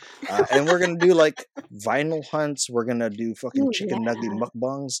world, and we're gonna do like vinyl hunts. We're gonna do fucking Ooh, chicken nugget yeah.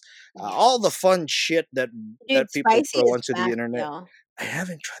 mukbangs, Yeah. all the fun shit that Dude, people spicy throw is onto back, the internet. y'all. I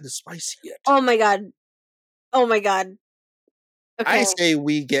haven't tried the spicy yet. Oh my god. Oh my god. Okay. I say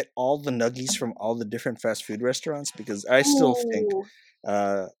we get all the nuggies from all the different fast food restaurants because I still think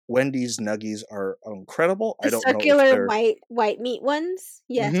Ooh. Wendy's nuggies are incredible. The I don't know if circular they're white meat ones.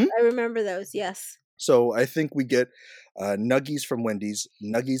 Yes, Mhm. I remember those. Yes. So I think we get nuggies from Wendy's,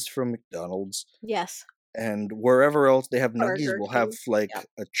 nuggies from McDonald's, Yes. and wherever else they have nuggies, Burger we'll have King. like Yep.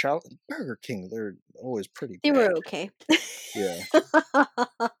 a challenge. Burger King, they're always pretty They bad. were okay. Yeah.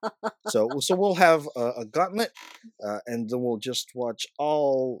 So we'll have a gauntlet, and then we'll just watch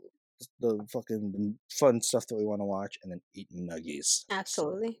all the fucking fun stuff that we want to watch, and then eat nuggies.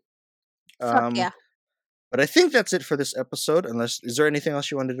 Absolutely. So, Fuck yeah. But I think that's it for this episode. Unless, is there anything else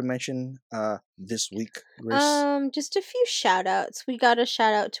you wanted to mention this week, Grace? Just a few shout outs. We got a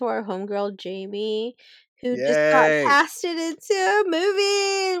shout out to our homegirl Jamie, who just got Yay! casted into a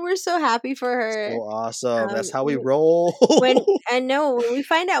movie. We're so happy for her. So awesome. That's how we w- roll. when we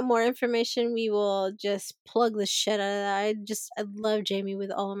find out more information, we will just plug the shit out of that. I love Jamie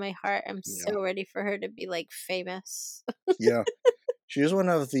with all of my heart. I'm Yeah. so ready for her to be like famous. Yeah. She was one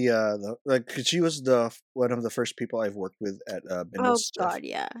of the like 'cause she was one of the first people I've worked with at Bindle Oh Stiff. god,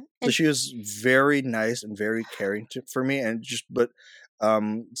 yeah. So And she was very nice and very caring for me, and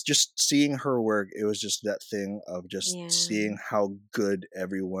just seeing her work, it was just that thing of just yeah, seeing how good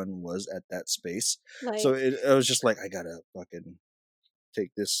everyone was at that space. like So it was just like I gotta fucking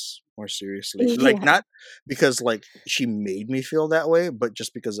take this more seriously. yeah, Like not because like she made me feel that way, but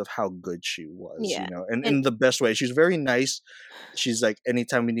just because of how good she was, yeah. you know, and And in the best way. She's very nice. She's like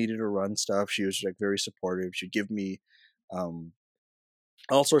anytime we needed to run stuff, she was like very supportive. She'd give me um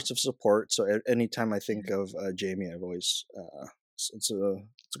all sorts of support. So anytime I think of Jamie, I've always it's a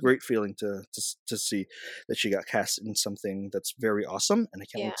great feeling to see that she got cast in something that's very awesome, and I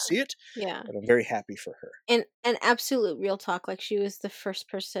can't wait yeah, to see it. yeah. But I'm very happy for her. And absolute real talk, like she was the first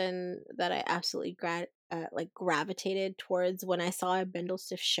person that I absolutely gravitated towards when I saw a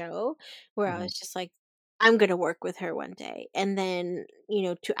Bindlestiff show, where I Mhm. was just like, I'm gonna work with her one day, and then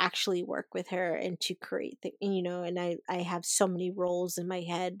to actually work with her and to create and I have so many roles in my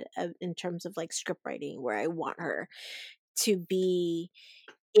head in terms of like script writing where I want her to be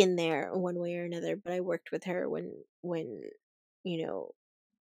in there one way or another. But I worked with her when you know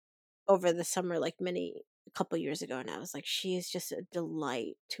over the summer, like a couple years ago, and I was like, she is just a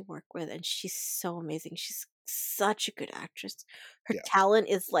delight to work with, and she's so amazing. She's such a good actress. Her Yeah. talent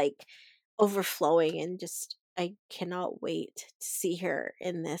is like overflowing, and just I cannot wait to see her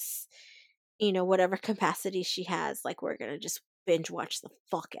in this, whatever capacity she has. Like we're gonna just binge watch the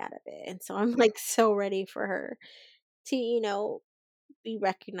fuck out of it, and so I'm Yeah. like so ready for her to be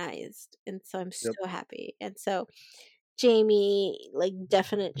recognized, and so I'm Yep. so happy, and so. Jamie, like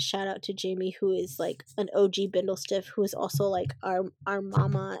definite shout out to Jamie, who is like an OG Bindlestiff, who is also like our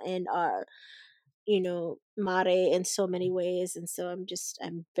mama and our mare in so many ways, and so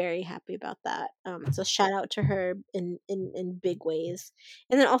I'm very happy about that. So shout out to her in big ways,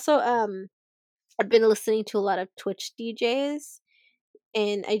 and then also I've been listening to a lot of Twitch DJs,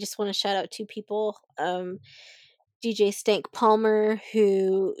 and I just want to shout out two people. DJ Stank Palmer,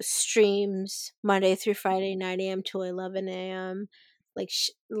 who streams Monday through Friday, 9 a.m. to 11 a.m.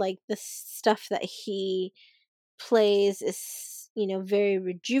 Like the stuff that he plays is, very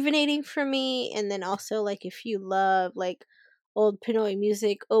rejuvenating for me. And then also, like, if you love like old Pinoy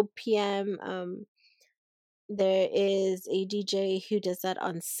music, OPM, there is a DJ who does that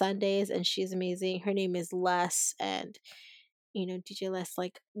on Sundays, and she's amazing. Her name is Les, and DJ Les,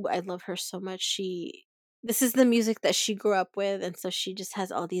 like I love her so much. This is the music that she grew up with, and so she just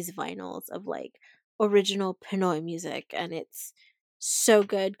has all these vinyls of like original Pinoy music, and it's so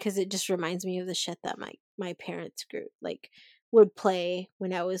good because it just reminds me of the shit that my parents would play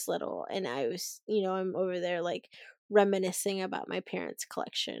when I was little, and I was I'm over there like reminiscing about my parents'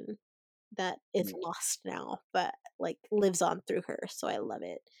 collection that is Yeah. lost now, but like lives on through her, so I love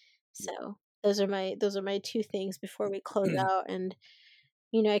it. So those are my two things before we close out. And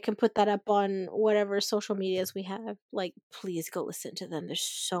I can put that up on whatever social medias we have. Like, please go listen to them. They're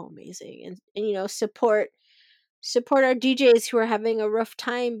so amazing. And support our DJs who are having a rough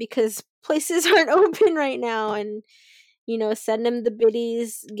time because places aren't open right now. And send them the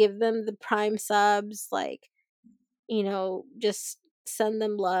biddies, give them the Prime subs, like, just send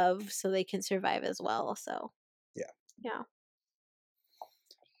them love so they can survive as well. So yeah.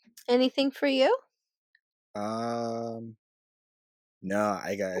 Anything for you? No,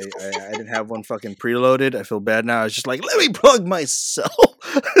 I didn't have one fucking preloaded. I feel bad now. I was just like, let me plug myself.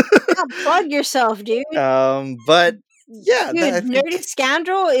 Plug yourself, dude. But yeah, dude, Nerdy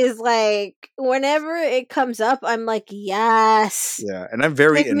Scoundrel is like, whenever it comes up, I'm like, yes. Yeah, and I'm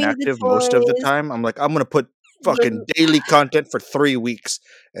very inactive most of the time. I'm like, I'm gonna put fucking daily content for 3 weeks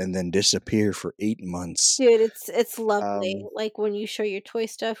and then disappear for 8 months. Dude, it's lovely. Like when you show your toy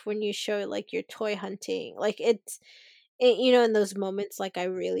stuff, when you show like your toy hunting, like in those moments, like I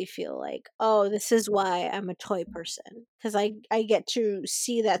really feel like, oh, this is why I'm a toy person, because I get to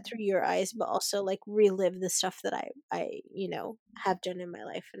see that through your eyes, but also like relive the stuff that I have done in my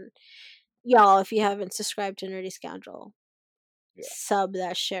life. And y'all, if you haven't subscribed to Nerdy Scoundrel, sub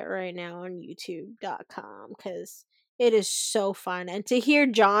that shit right now on youtube.com, because it is so fun. And to hear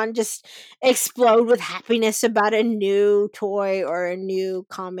John just explode with happiness about a new toy or a new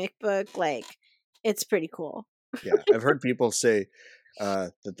comic book, like, it's pretty cool. Yeah, I've heard people say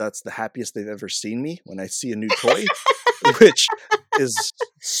that's the happiest they've ever seen me when I see a new toy, which is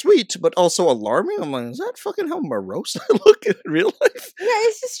sweet but also alarming. I'm like, is that fucking how morose I look in real life? Yeah,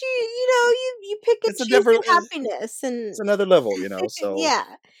 it's just you pick and choose happiness, and it's another level, So yeah,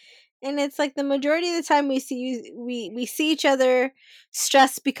 and it's like the majority of the time we see each other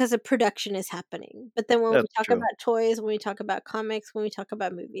stressed because a production is happening. But then when we talk about toys, when we talk about comics, when we talk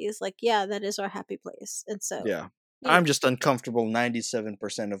about movies, like, yeah, that is our happy place. And so I'm just uncomfortable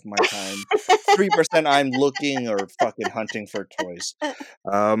 97% of my time. 3% I'm looking or fucking hunting for toys.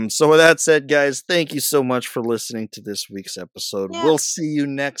 So with that said, guys, thank you so much for listening to this week's episode. We'll see you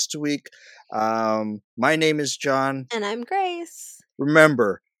next week. My name is John. And I'm Grace.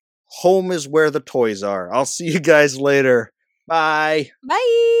 Remember, home is where the toys are. I'll see you guys later. Bye.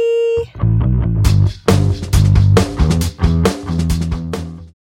 Bye.